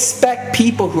 Don't expect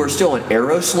people who are still in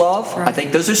eros love. I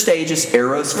think those are stages: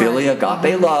 eros, philia,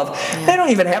 agape love. They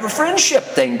don't even have a friendship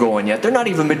thing going yet. They're not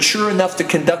even mature enough to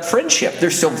conduct friendship.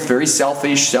 They're still very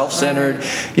selfish, self-centered.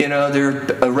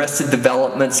 They're arrested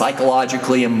development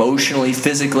psychologically, emotionally,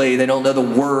 physically. They don't know the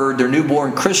word. They're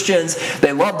newborn Christians.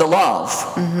 They love the love.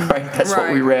 Right? That's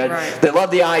what we read. They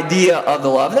love the idea of the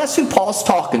love. And that's who Paul's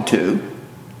talking to.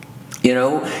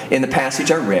 In the passage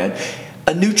I read,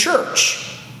 a new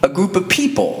church, a group of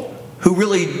people who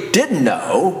really didn't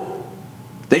know.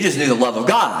 They just knew the love of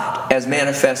God as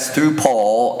manifest through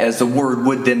Paul as the word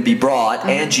would then be brought,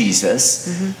 and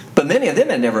Jesus. But many of them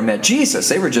had never met Jesus.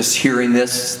 They were just hearing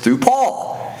this through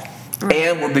Paul.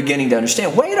 And were beginning to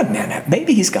understand, wait a minute,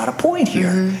 maybe he's got a point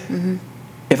here.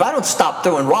 If I don't stop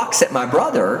throwing rocks at my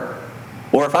brother,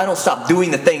 or if I don't stop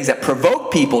doing the things that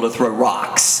provoke people to throw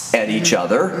rocks at each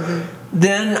other,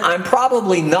 then I'm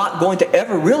probably not going to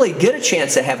ever really get a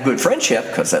chance to have good friendship,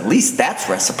 because at least that's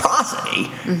reciprocity.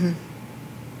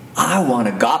 I want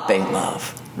agape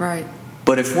love. Right.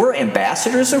 But if we're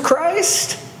ambassadors of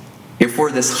Christ, if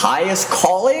we're this highest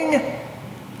calling,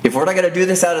 if we're not going to do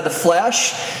this out of the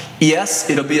flesh, yes,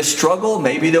 it'll be a struggle.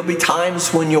 Maybe there'll be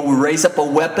times when you'll raise up a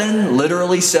weapon,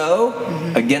 literally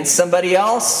so, against somebody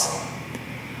else.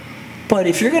 But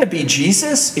if you're going to be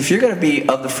Jesus, if you're going to be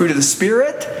of the fruit of the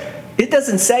Spirit, it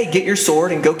doesn't say get your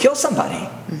sword and go kill somebody.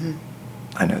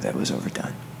 I know that was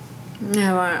overdone.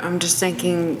 No, I'm just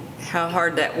thinking how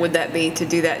hard would that be to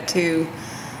do that to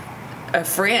a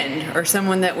friend or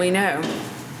someone that we know.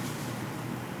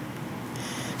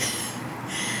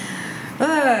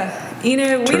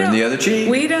 Turn the other cheek.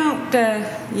 We don't,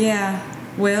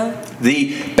 Will?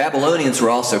 The Babylonians were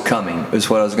also coming, is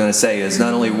what I was going to say, is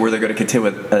not only were they going to contend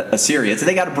with Assyria,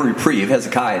 they got a reprieve,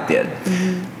 Hezekiah did.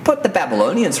 But the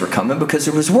Babylonians were coming because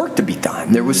there was work to be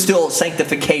done. There was still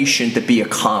sanctification to be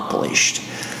accomplished.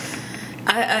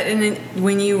 And then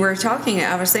when you were talking,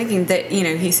 I was thinking that,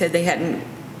 he said they hadn't,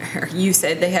 or you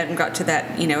said they hadn't got to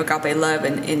that, agape love,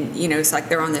 and it's like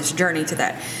they're on this journey to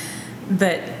that.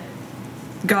 But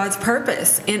God's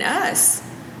purpose in us,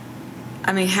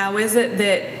 I mean, how is it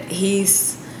that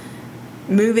He's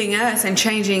moving us and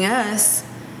changing us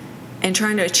and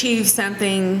trying to achieve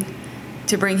something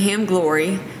to bring Him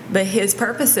glory, but His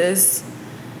purposes,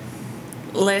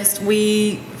 lest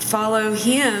we follow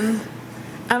Him?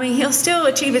 I mean, He'll still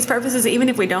achieve His purposes even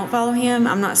if we don't follow Him.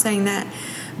 I'm not saying that.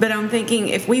 But I'm thinking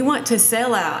if we want to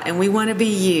sell out and we want to be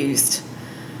used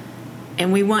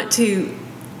and we want to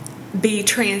be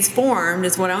transformed,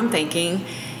 is what I'm thinking,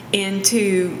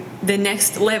 into the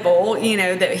next level,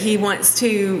 that He wants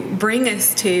to bring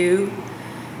us to,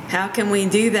 how can we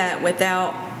do that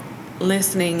without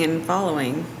listening and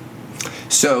following?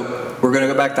 So we're going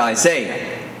to go back to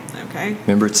Isaiah. Okay.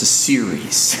 Remember, it's a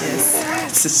series. Yes.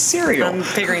 It's a serial. I'm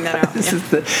figuring that out. This is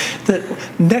the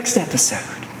next episode.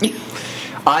 Yeah.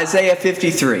 Isaiah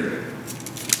 53,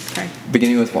 Okay.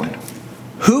 beginning with 1.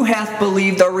 Who hath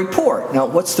believed our report? Now,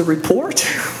 what's the report?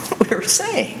 We're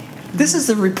saying. This is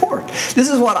the report. This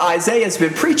is what Isaiah has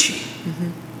been preaching.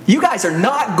 You guys are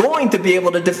not going to be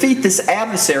able to defeat this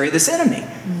adversary, this enemy.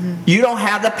 You don't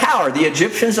have the power. The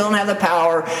Egyptians don't have the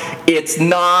power. It's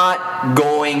not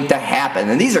going to happen.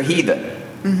 And these are heathen.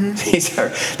 These are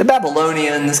the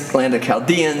Babylonians, land of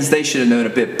Chaldeans. They should have known a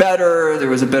bit better. There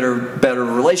was a better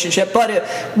relationship. But it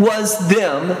was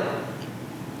them,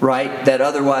 right, that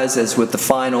otherwise, as with the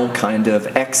final kind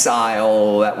of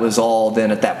exile, that was all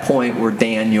then at that point were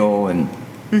Daniel, and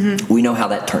we know how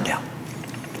that turned out.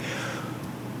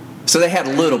 So they had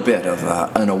a little bit of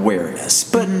an awareness.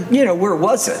 But, where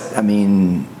was it? I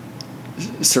mean,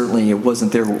 certainly it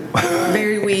wasn't there.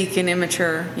 Very weak and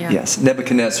immature. Yeah. Yes,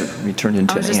 Nebuchadnezzar, he turned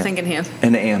into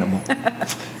an animal.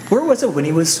 Where was it when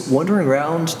he was wandering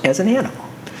around as an animal?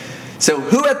 So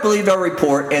who hath believed our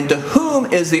report, and to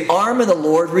whom is the arm of the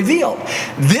Lord revealed?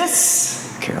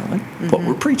 This, Carolyn, what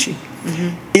we're preaching,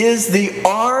 is the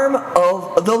arm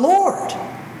of the Lord.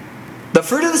 The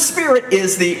fruit of the Spirit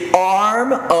is the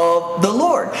arm of the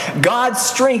Lord. God's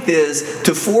strength is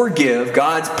to forgive.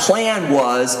 God's plan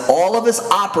was all of us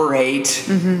operate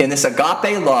in this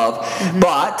agape love,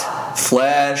 but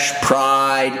flesh,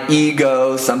 pride,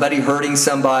 ego, somebody hurting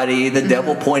somebody, the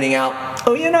devil pointing out,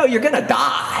 oh, you're going to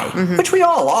die, which we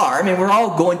all are. I mean, we're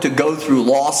all going to go through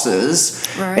losses.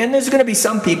 Right. And there's going to be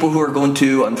some people who are going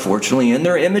to, unfortunately, in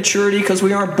their immaturity, because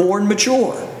we aren't born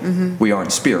mature. We are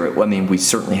in spirit. I mean, we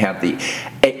certainly have the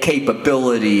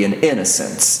capability and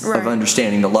innocence of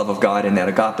understanding the love of God and that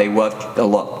agape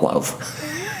love.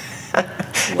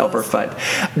 Help her find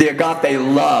the agape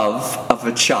love of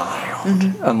a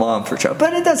child, a mom for a child.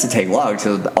 But it doesn't take long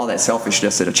until all that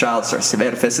selfishness in a child starts to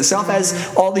manifest itself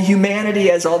as all the humanity,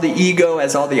 as all the ego,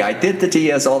 as all the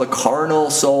identity, as all the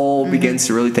carnal soul begins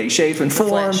to really take shape and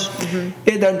form.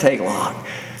 It doesn't take long.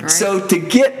 Right. So to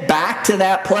get back to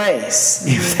that place,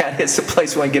 if that is the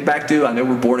place we want to get back to, I know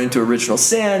we're born into original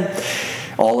sin.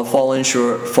 All have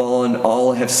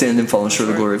all have sinned and fallen short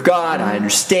of the glory of God. I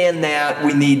understand that.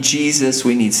 We need Jesus.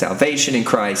 We need salvation in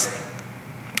Christ.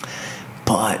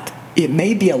 But it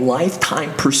may be a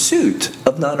lifetime pursuit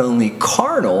of not only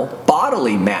carnal,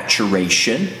 bodily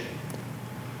maturation,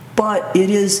 but it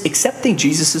is accepting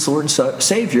Jesus as Lord and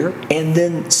Savior, and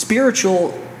then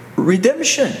spiritual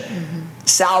redemption,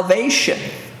 salvation.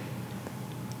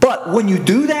 But when you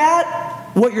do that,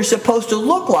 what you're supposed to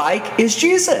look like is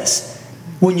Jesus.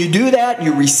 When you do that,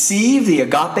 you receive the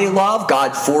agape love.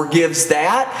 God forgives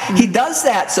that. He does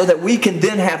that so that we can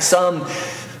then have some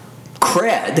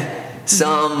cred,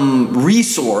 some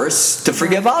resource to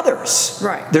forgive others.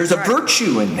 Right. There's a Right.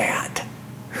 virtue in that.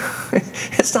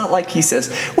 It's not like he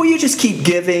says, well, you just keep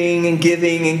giving and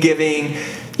giving and giving.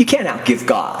 You can't outgive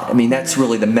God. I mean, that's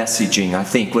really the messaging, I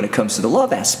think, when it comes to the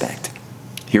love aspect.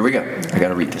 Here we go. I got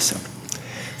to read this.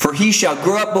 For he shall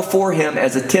grow up before him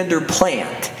as a tender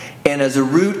plant, and as a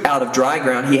root out of dry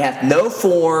ground. He hath no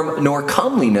form nor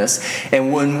comeliness,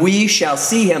 and when we shall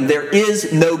see him, there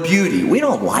is no beauty. We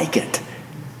don't like it,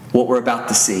 what we're about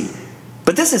to see.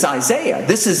 But this is Isaiah.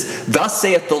 This is, thus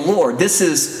saith the Lord. This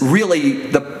is really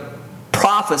the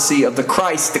prophecy of the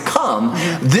Christ to come.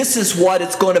 This is what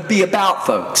it's going to be about,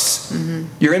 folks.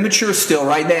 You're immature still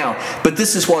right now, but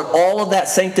this is what all of that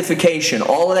sanctification,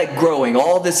 all of that growing,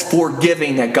 all this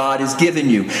forgiving that God has given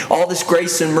you, all this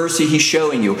grace and mercy He's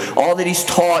showing you, all that He's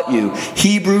taught you,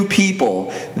 Hebrew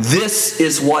people, this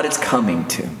is what it's coming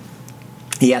to.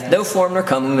 He hath no form nor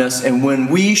comeliness, and when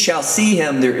we shall see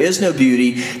him, there is no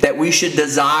beauty that we should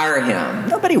desire him.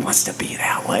 Nobody wants to be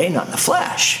that way, not in the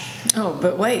flesh. Oh,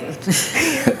 but wait.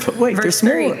 But wait, Verse there's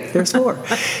more. 3. There's more.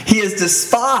 He is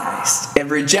despised and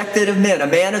rejected of men, a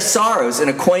man of sorrows and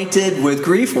acquainted with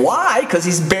grief. Why? Because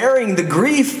he's bearing the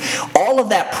grief, all of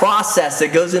that process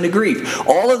that goes into grief,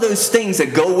 all of those things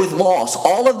that go with loss,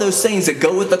 all of those things that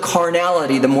go with the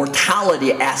carnality, the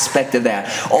mortality aspect of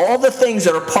that, all the things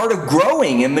that are part of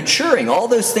growing and maturing, all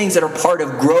those things that are part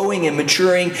of growing and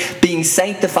maturing, being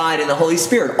sanctified in the Holy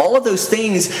Spirit, all of those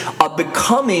things are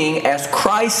becoming as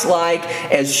Christ-like,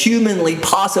 as humanly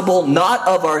possible, not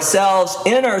of ourselves,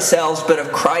 in ourselves, but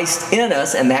of Christ in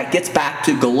us. And that gets back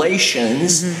to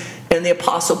Galatians and the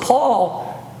Apostle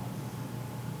Paul.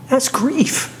 That's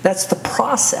grief. That's the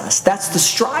process. That's the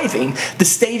striving. The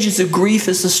stages of grief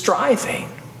is the striving.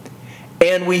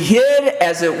 And we hid,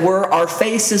 as it were, our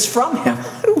faces from him.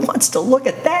 Who wants to look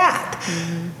at that?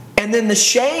 And then the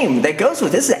shame that goes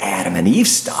with this is Adam and Eve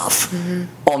stuff.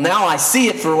 Well, now I see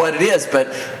it for what it is,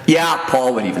 but yeah,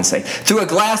 Paul would even say, through a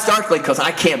glass darkly, because I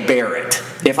can't bear it.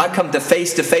 If I come to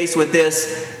face with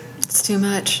this, It's too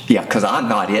much. yeah, because I'm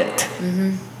not it.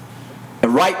 And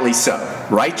rightly so.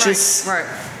 Righteous, Right.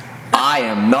 I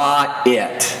am not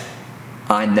it.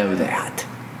 I know that.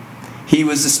 He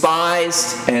was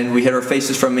despised, and we hid our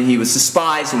faces from him. He was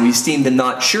despised, and we esteemed him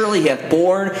not. Surely he hath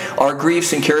borne our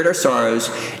griefs and carried our sorrows.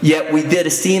 Yet we did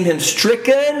esteem him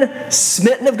stricken,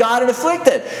 smitten of God, and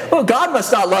afflicted. Well, God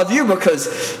must not love you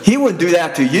because he wouldn't do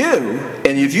that to you.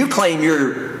 And if you claim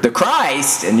you're the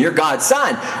Christ and you're God's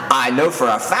son, I know for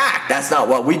a fact that's not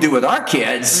what we do with our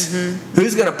kids.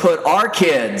 Who's going to put our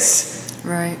kids?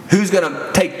 Right. Who's going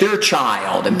to take their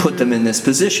child and put them in this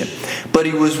position? But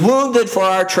he was wounded for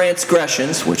our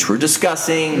transgressions, which we're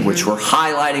discussing, which we're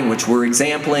highlighting, which we're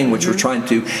exampling, which we're trying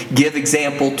to give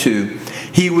example to.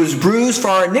 He was bruised for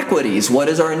our iniquities. What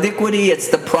is our iniquity? It's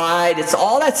the pride. It's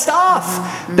all that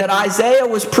stuff that Isaiah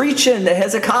was preaching to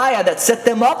Hezekiah that set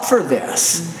them up for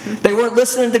this. They weren't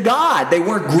listening to God. They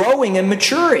weren't growing and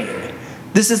maturing.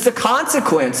 This is the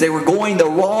consequence. They were going the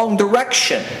wrong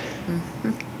direction.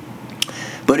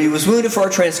 But he was wounded for our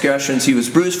transgressions, he was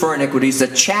bruised for our iniquities. The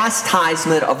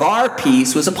chastisement of our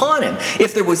peace was upon him.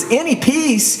 If there was any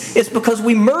peace, it's because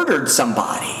we murdered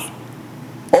somebody.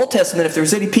 Old Testament, if there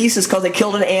was any peace, it's because they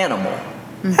killed an animal.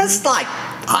 That's like,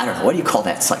 I don't know, what do you call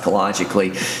that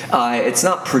psychologically? It's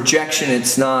not projection,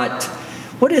 it's not,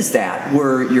 what is that?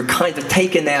 Where you're kind of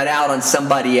taking that out on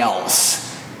somebody else.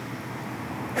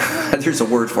 There's a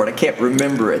word for it. I can't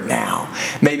remember it now.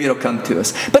 Maybe it'll come to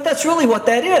us. But that's really what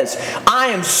that is. I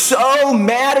am so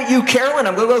mad at you, Carolyn,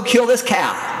 I'm going to go kill this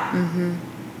cow.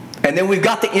 And then we've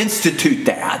got to institute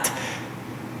that.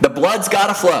 The blood's got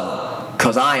to flow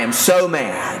because I am so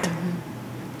mad.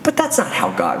 But that's not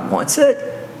how God wants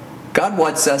it. God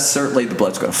wants us, certainly the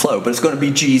blood's going to flow, but it's going to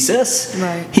be Jesus.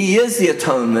 Right. He is the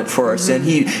atonement for our sin.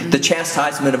 The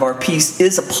chastisement of our peace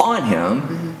is upon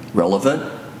him.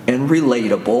 Relevant and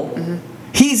relatable.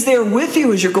 He's there with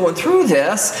you as you're going through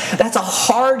this. That's a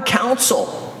hard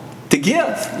counsel to give.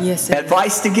 Yes, it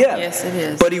advice is. to give. Yes, it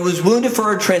is. But he was wounded for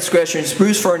our transgressions,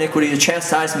 bruised for our iniquity. The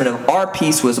chastisement of our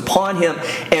peace was upon him,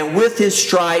 and with his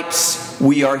stripes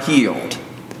we are healed.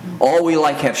 All we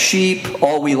like sheep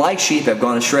have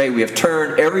gone astray. We have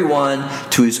turned everyone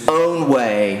to his own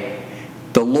way.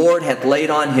 The Lord hath laid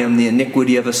on him the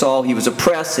iniquity of us all. He was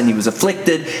oppressed and he was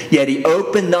afflicted, yet he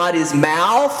opened not his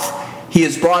mouth. He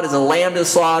is brought as a lamb to the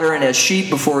slaughter, and as sheep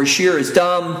before a shearer is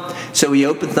dumb. So he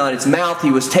opened not his mouth.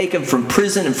 He was taken from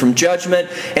prison and from judgment.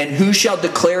 And who shall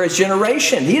declare his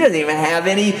generation? He doesn't even have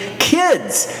any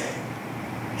kids.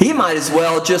 he might as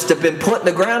well just have been put in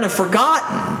the ground and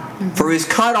forgotten. For he was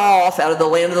cut off out of the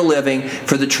land of the living.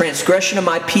 For the transgression of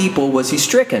my people was he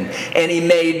stricken. And he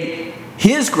made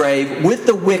his grave with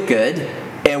the wicked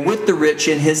and with the rich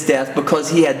in his death, because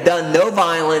he had done no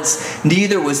violence,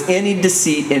 neither was any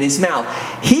deceit in his mouth.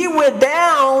 He went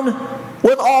down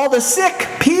with all the sick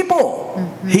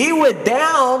people. He went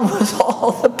down with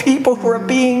all the people who are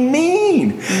being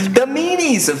mean, the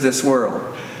meanies of this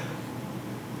world.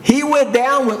 He went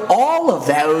down with all of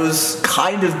those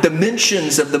kind of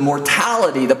dimensions of the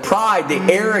mortality, the pride, the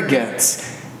arrogance.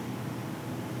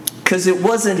 Because it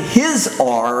wasn't his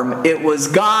arm, it was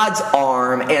God's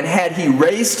arm. And had he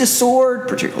raised a sword,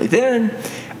 particularly then,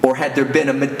 or had there been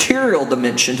a material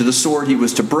dimension to the sword he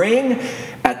was to bring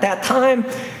at that time,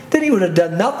 then he would have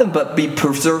done nothing but be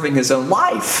preserving his own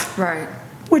life. Right.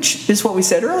 Which is what we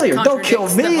said earlier. Don't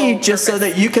kill me just so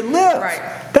that you can live.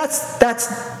 Right.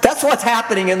 That's what's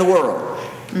happening in the world.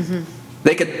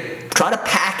 They could try to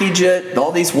package it in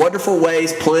all these wonderful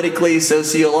ways, politically,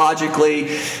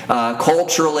 sociologically,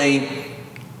 culturally,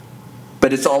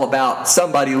 but it's all about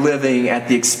somebody living at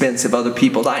the expense of other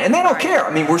people dying. And they don't care.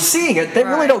 I mean, we're seeing it. They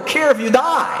really don't care if you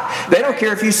die. They don't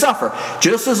care if you suffer,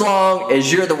 just as long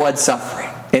as you're the one suffering.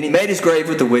 And he made his grave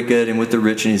with the wicked and with the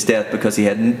rich in his death, because he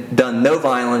had done no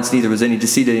violence, neither was any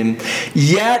deceit in him.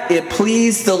 Yet it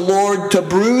pleased the Lord to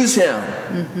bruise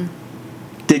him.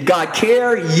 Did God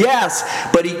care? Yes,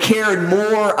 but he cared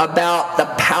more about the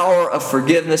power of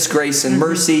forgiveness, grace, and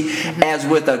mercy, as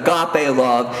with agape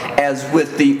love, as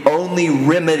with the only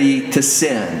remedy to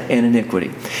sin and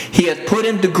iniquity. He hath put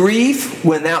him to grief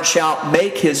when thou shalt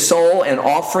make his soul an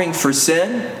offering for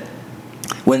sin.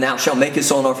 When thou shalt make his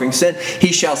soul an offering sin,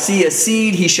 he shall see a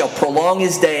seed, he shall prolong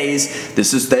his days.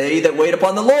 This is they that wait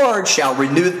upon the Lord shall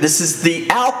renew. This is the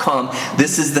outcome.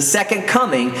 This is the second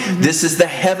coming. This is the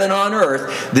heaven on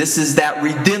earth. This is that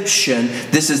redemption.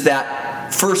 This is that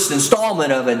first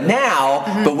installment of it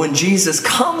now. But when Jesus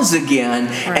comes again,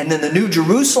 and then the new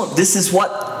Jerusalem, this is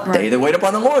what they that wait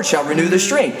upon the Lord shall renew their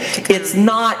strength. It's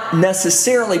not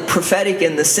necessarily prophetic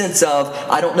in the sense of,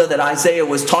 I don't know that Isaiah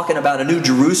was talking about a new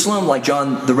Jerusalem like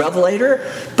John the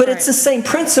Revelator, but it's the same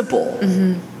principle.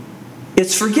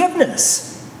 It's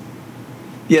forgiveness.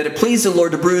 Yet it pleased the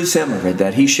Lord to bruise him. I read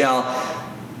that. He shall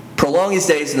prolong his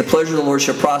days, and the pleasure of the Lord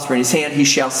shall prosper in his hand. He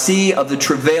shall see of the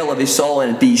travail of his soul,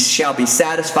 and shall be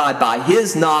satisfied by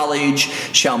his knowledge.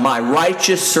 Shall my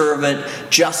righteous servant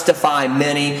justify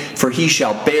many, for he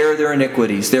shall bear their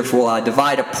iniquities. Therefore will I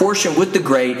divide a portion with the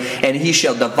great, and he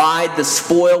shall divide the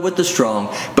spoil with the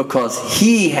strong, because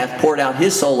he hath poured out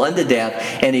his soul unto death,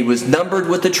 and he was numbered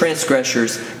with the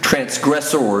transgressors,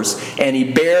 and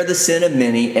he bare the sin of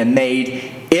many, and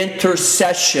made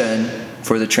intercession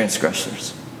for the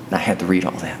transgressors. I had to read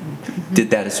all that. Did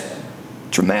that as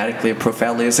dramatically and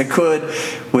profoundly as I could,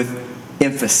 with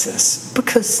emphasis,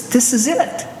 because this is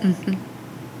it.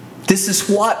 This is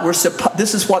what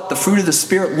this is what the fruit of the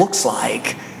Spirit looks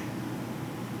like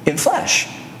in flesh.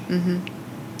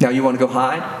 Now you want to go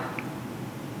hide?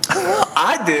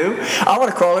 I do. I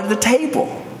want to crawl under the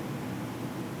table.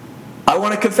 I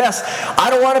want to confess. I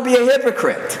don't want to be a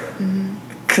hypocrite,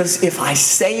 because if I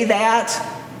say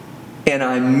that and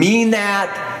I mean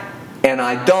that, and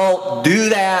I don't do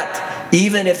that,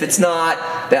 even if it's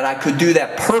not that I could do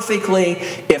that perfectly,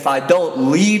 if I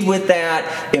don't lead with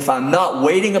that, if I'm not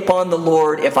waiting upon the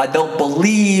Lord, if I don't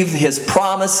believe his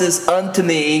promises unto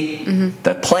me,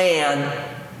 the plan,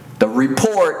 the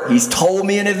report, he's told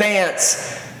me in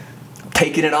advance, I'm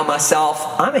taking it on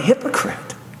myself, I'm a hypocrite.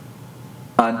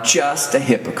 I'm just a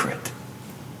hypocrite.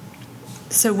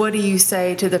 So what do you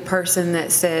say to the person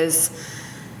that says,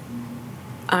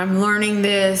 I'm learning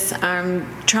this, I'm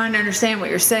trying to understand what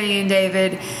you're saying,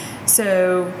 David,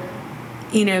 so,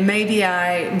 maybe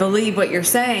I believe what you're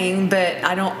saying, but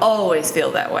I don't always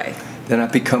feel that way. Then I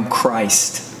become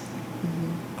Christ.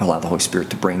 Allow the Holy Spirit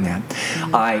to bring that.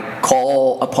 I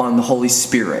call upon the Holy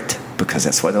Spirit, because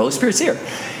that's why the Holy Spirit's here.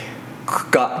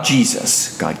 God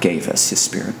gave us his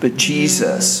Spirit, but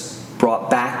Jesus brought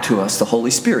back to us the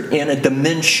Holy Spirit in a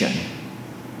dimension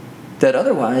that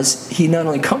otherwise he not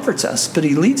only comforts us, but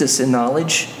he leads us in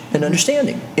knowledge and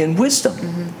understanding, in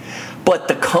wisdom. But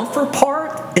the comfort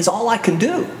part is all I can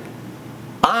do.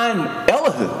 I'm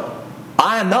Elihu.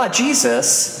 I am not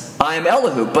Jesus. I am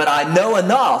Elihu. But I know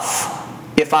enough,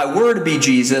 if I were to be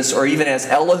Jesus, or even as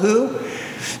Elihu,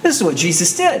 this is what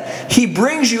Jesus did. He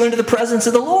brings you into the presence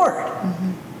of the Lord.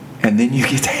 And then you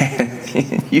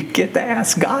get to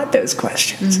ask God those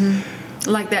questions.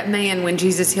 Like that man when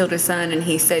Jesus healed his son, and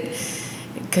he said,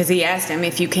 because he asked him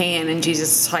if you can, and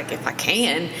Jesus was like, if I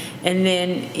can. And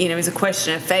then, it was a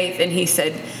question of faith, and he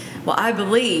said, well, I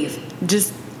believe,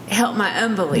 just help my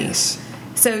unbelief. Yes.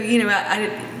 So,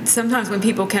 I sometimes when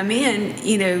people come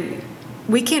in,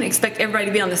 we can't expect everybody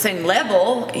to be on the same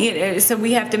level, so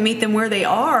we have to meet them where they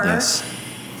are. Yes.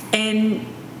 And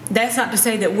that's not to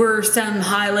say that we're some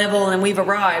high level and we've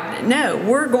arrived. No,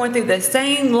 we're going through the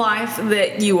same life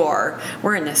that you are.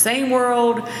 We're in the same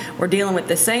world. We're dealing with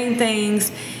the same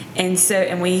things. And so,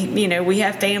 and we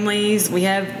have families, we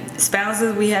have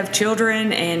spouses, we have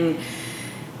children, and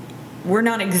we're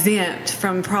not exempt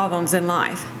from problems in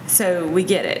life. So we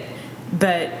get it.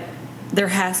 But there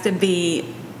has to be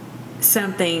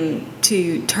something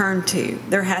to turn to.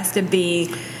 There has to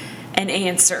be an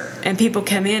answer. And people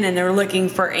come in and they're looking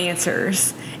for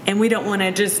answers. And we don't want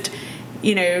to just,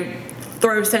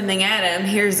 throw something at them.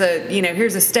 Here's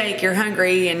a steak, you're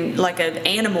hungry, and like an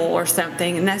animal or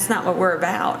something. And that's not what we're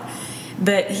about.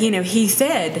 But, he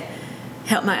said,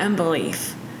 help my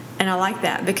unbelief. And I like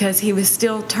that because he was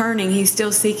still turning, he's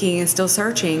still seeking and still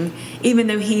searching, even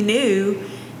though he knew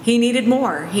he needed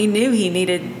more. He knew he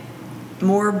needed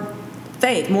more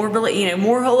faith, more belief,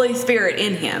 more Holy Spirit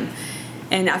in him.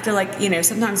 And I feel like,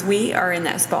 sometimes we are in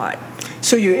that spot.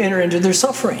 So you enter into their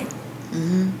suffering.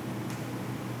 Mm-hmm.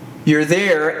 You're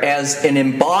there as an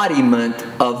embodiment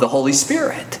of the Holy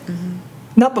Spirit. Mm-hmm.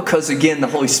 Not because, again, the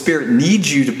Holy Spirit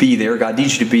needs you to be there. God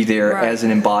needs you to be there Right. as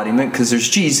an embodiment because there's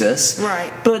Jesus.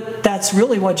 Right. But that's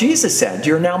really what Jesus said.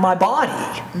 You're now my body.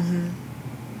 Mm-hmm.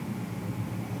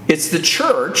 It's the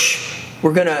church.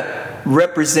 We're going to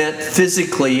represent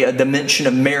physically a dimension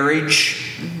of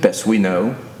marriage, best we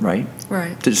know, right?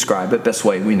 Right. To describe it, best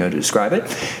way we know to describe it,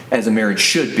 as a marriage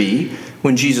should be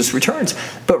when Jesus returns.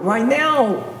 But right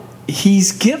now,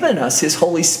 he's given us his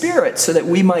Holy Spirit so that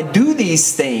we might do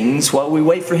these things while we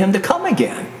wait for him to come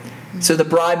again, so the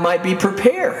bride might be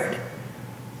prepared.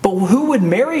 But who would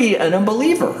marry an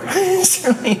unbeliever?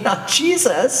 Certainly not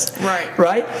Jesus. Right.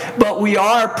 Right? But we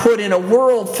are put in a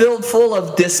world filled full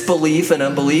of disbelief and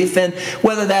unbelief. And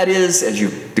whether that is, as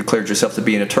you declared yourself to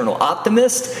be an eternal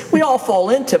optimist, we all fall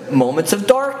into moments of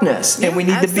darkness. And Yeah, we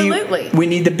need absolutely. we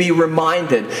need to be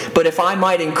reminded. But if I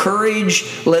might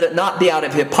encourage, let it not be out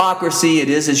of hypocrisy. It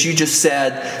is, as you just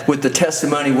said, with the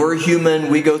testimony, we're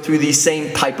human. We go through these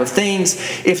same type of things.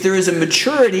 If there is a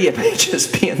maturity, it may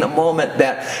just be in the moment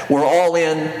that we're all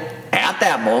in at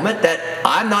that moment, that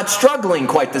I'm not struggling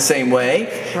quite the same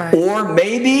way. Right. Or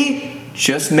maybe,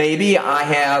 just maybe, I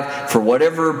have, for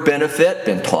whatever benefit,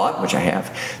 been taught, which I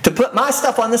have, to put my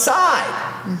stuff on the side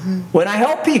when I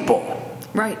help people.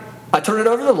 Right. I turn it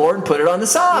over to the Lord and put it on the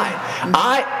side.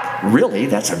 Yeah.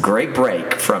 That's a great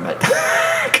break from it.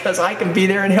 Because I can be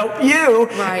there and help you.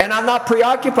 Right. And I'm not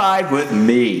preoccupied with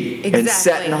me. And Exactly.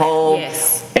 sitting home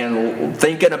Yes. and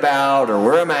thinking about, or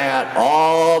where I'm at,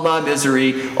 all my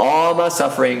misery, all my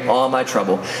suffering, all my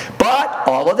trouble. But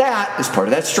all of that is part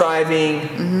of that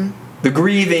striving, the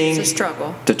grieving. It's a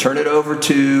struggle. To turn it over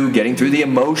to getting through the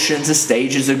emotions, the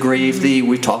stages of grief.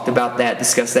 We've talked about that,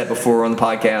 discussed that before on the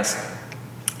podcast.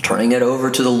 Turning it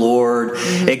over to the Lord,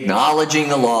 acknowledging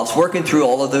the loss, working through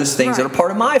all of those things that Right. are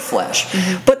part of my flesh.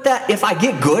 But that if I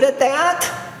get good at that,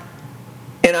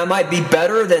 and I might be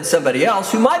better than somebody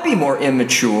else who might be more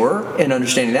immature in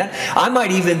understanding that, I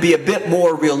might even be a bit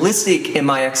more realistic in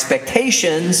my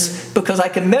expectations because I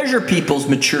can measure people's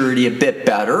maturity a bit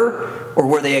better, or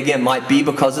where they again might be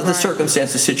because of the Right.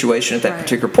 circumstance, the situation at that Right.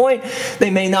 particular point. They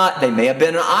may have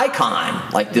been an icon,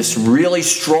 like this really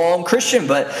strong Christian,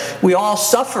 but we all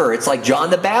suffer. It's like John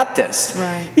the Baptist.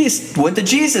 Right. He went to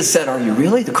Jesus, said, "Are you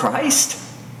really the Christ?"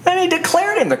 And he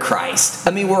declared him the Christ. I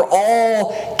mean, we're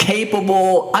all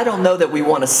capable. I don't know that we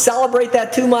want to celebrate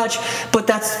that too much, but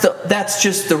that's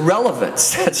just the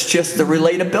relevance. That's just the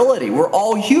relatability. We're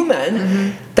all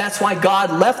human. That's why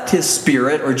God left his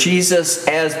Spirit, or Jesus,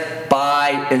 as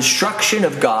by instruction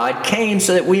of God, came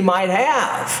so that we might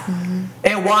have.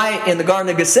 And why in the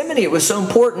Garden of Gethsemane it was so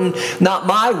important, not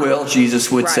my will,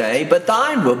 Jesus would Right. say, but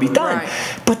thine will be done. Right.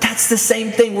 But that's the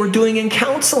same thing we're doing in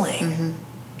counseling.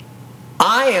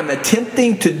 I am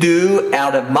attempting to do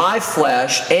out of my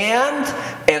flesh, and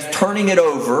as turning it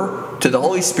over to the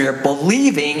Holy Spirit,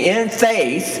 believing in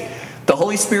faith, the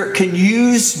Holy Spirit can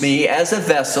use me as a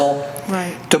vessel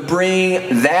Right. to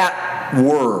bring that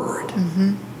word,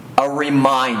 a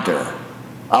reminder,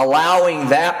 allowing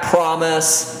that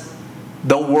promise,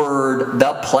 the word,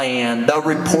 the plan, the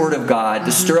report of God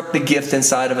to stir up the gift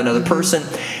inside of another person.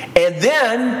 And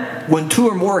then, when two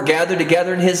or more are gathered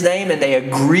together in his name and they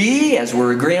agree, as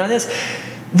we're agreeing on this,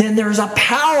 then there's a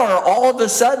power. All of a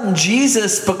sudden,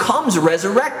 Jesus becomes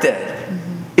resurrected.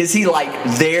 Is he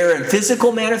like there in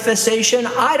physical manifestation?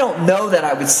 I don't know that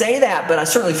I would say that, but I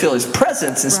certainly feel his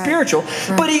presence and spiritual.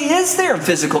 Right. But he is there in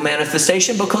physical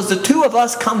manifestation because the two of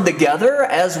us come together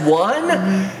as one.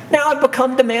 Now I've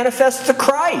become to manifest the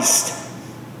Christ.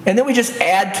 And then we just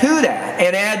add to that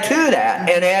and add to that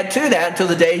and add to that until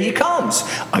the day he comes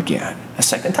again, a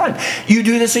second time. You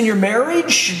do this in your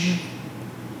marriage,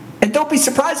 and don't be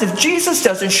surprised if Jesus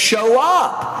doesn't show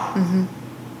up.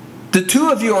 The two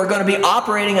of you are going to be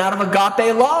operating out of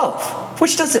agape love,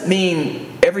 which doesn't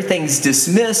mean everything's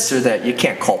dismissed or that you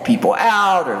can't call people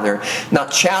out or they're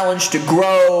not challenged to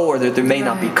grow or that there may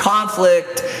not be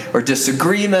conflict or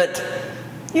disagreement.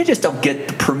 You just don't get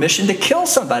the permission to kill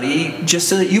somebody just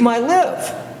so that you might live.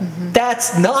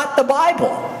 That's not the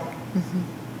Bible.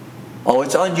 Oh,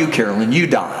 it's on you, Carolyn. You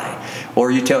die. Or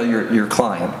you tell your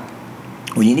client,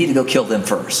 well, you need to go kill them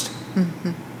first.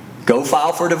 Go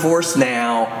file for divorce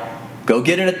now. Go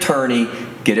get an attorney.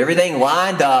 Get everything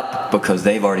lined up because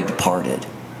they've already departed.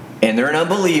 And they're an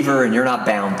unbeliever and you're not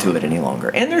bound to it any longer.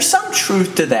 And there's some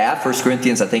truth to that. 1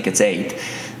 Corinthians, I think it's 8.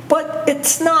 But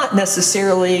it's not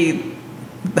necessarily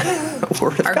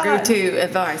word of Our God. go-to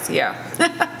advice, yeah.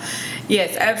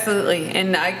 Yes, absolutely.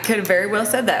 And I could have very well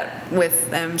said that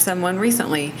with someone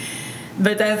recently.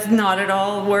 But that's not at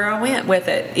all where I went with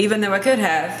it, even though I could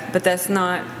have. But that's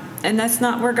not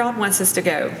where God wants us to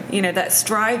go. You know, that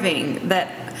striving,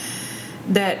 that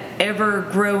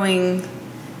ever-growing.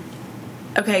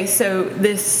 Okay, so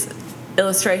this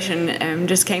illustration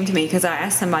just came to me because I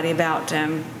asked somebody about,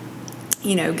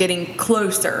 getting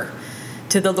closer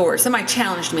to the Lord. Somebody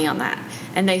challenged me on that.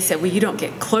 And they said, well, you don't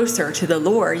get closer to the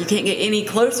Lord. You can't get any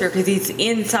closer because he's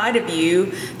inside of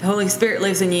you. The Holy Spirit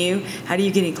lives in you. How do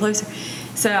you get any closer?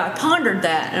 So I pondered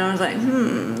that and I was like,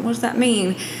 what does that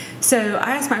mean? So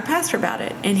I asked my pastor about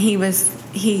it, and he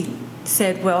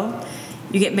said, well,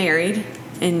 you get married,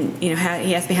 and he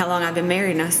asked me how long I've been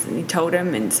married, and he told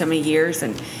him in so many years,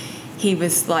 and he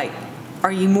was like,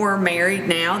 are you more married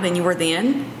now than you were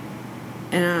then?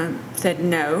 And I said,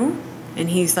 no. And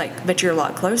he's like, but you're a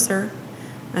lot closer.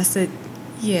 I said,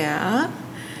 yeah.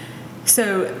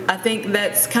 So I think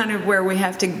that's kind of where we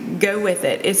have to go with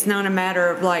it. It's not a matter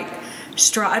of like,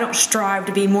 I don't strive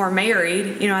to be more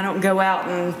married. I don't go out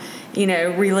and,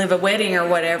 relive a wedding or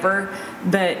whatever,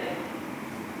 but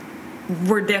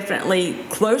we're definitely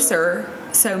closer.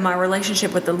 So my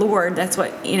relationship with the Lord, that's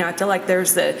what, I feel like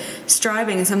there's the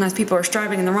striving, and sometimes people are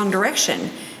striving in the wrong direction.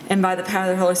 And by the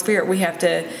power of the Holy Spirit, we have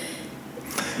to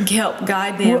help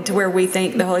guide them to where we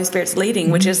think the Holy Spirit's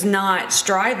leading, which is not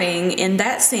striving in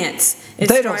that sense.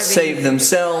 They don't save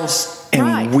themselves,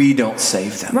 and we don't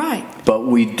save them. Right. But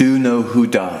we do know who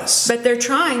does. But they're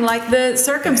trying, like the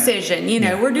circumcision,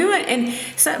 we're doing, and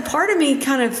so part of me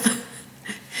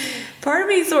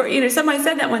somebody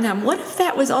said that one time, what if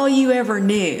that was all you ever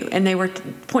knew? And they were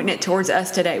pointing it towards us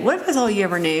today. What if that's all you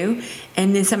ever knew?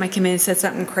 And then somebody came in and said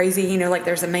something crazy, like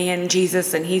there's a man,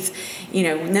 Jesus, and he's,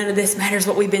 none of this matters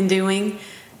what we've been doing.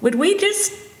 Would we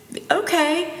just,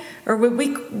 okay, or would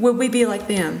we be like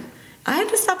them? I had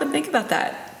to stop and think about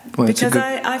that, because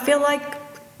I feel like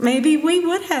maybe we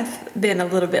would have been a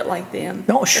little bit like them.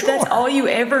 No, sure. If that's all you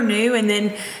ever knew, and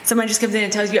then somebody just comes in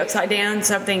and tells you upside down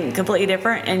something completely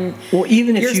different, and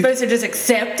even if you're supposed to just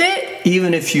accept it.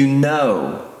 Even if you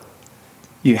know,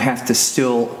 you have to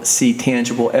still see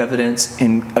tangible evidence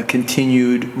and a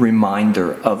continued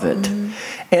reminder of it.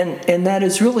 And that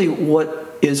is really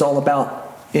what is all about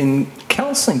in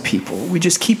counseling people. We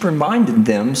just keep reminding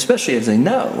them, especially as they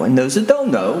know, and those that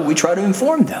don't know, we try to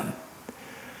inform them.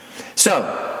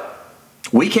 So,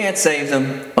 we can't save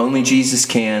them. Only Jesus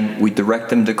can. We direct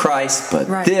them to Christ.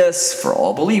 But this, for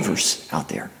all believers out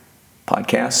there,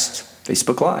 podcasts,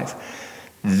 Facebook Live,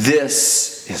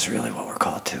 this is really what we're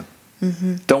called to.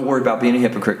 Don't worry about being a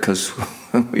hypocrite, because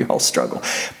we all struggle.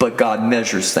 But God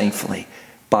measures, thankfully,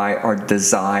 by our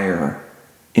desire,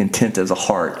 intent of the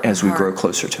heart as we grow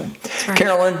closer to Him. Right.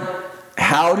 Carolyn,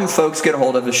 how do folks get a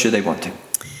hold of us should they want to?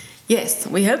 Yes,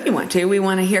 we hope you want to. We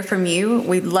want to hear from you.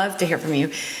 We'd love to hear from you.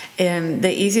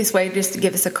 The easiest way is to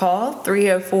give us a call,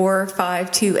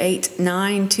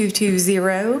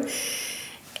 304-528-9220.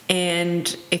 And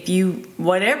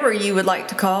whatever you would like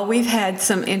to call, we've had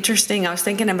some interesting, I was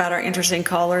thinking about our interesting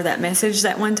caller, that message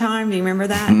that one time. Do you remember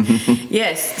that?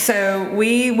 Yes. So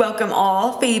we welcome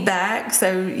all feedback.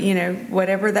 So,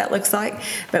 whatever that looks like,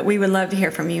 but we would love to hear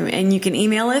from you. And you can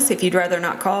email us if you'd rather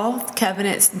not call,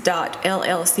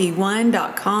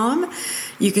 covenants.llc1.com.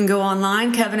 You can go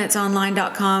online,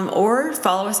 covenantsonline.com, or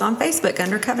follow us on Facebook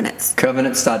under Covenants.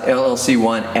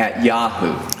 Covenants.llc1 at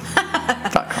yahoo.com.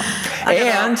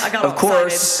 And, I got of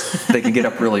course, they can get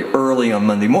up really early on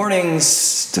Monday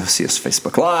mornings to see us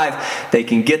Facebook Live. They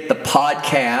can get the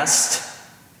podcast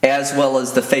as well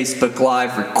as the Facebook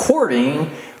Live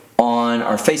recording on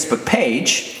our Facebook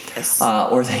page. Yes.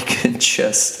 Or they can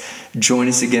just join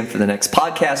us again for the next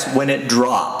podcast when it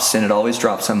drops. And it always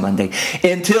drops on Monday.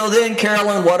 Until then,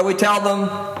 Carolyn, what do we tell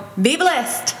them? Be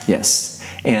blessed. Yes.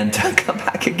 And come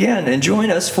back again and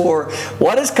join us for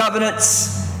What is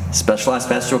Covenants? Specialized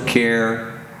Pastoral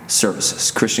Care Services,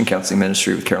 Christian Counseling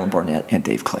Ministry with Carolyn Barnett and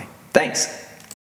Dave Clay. Thanks.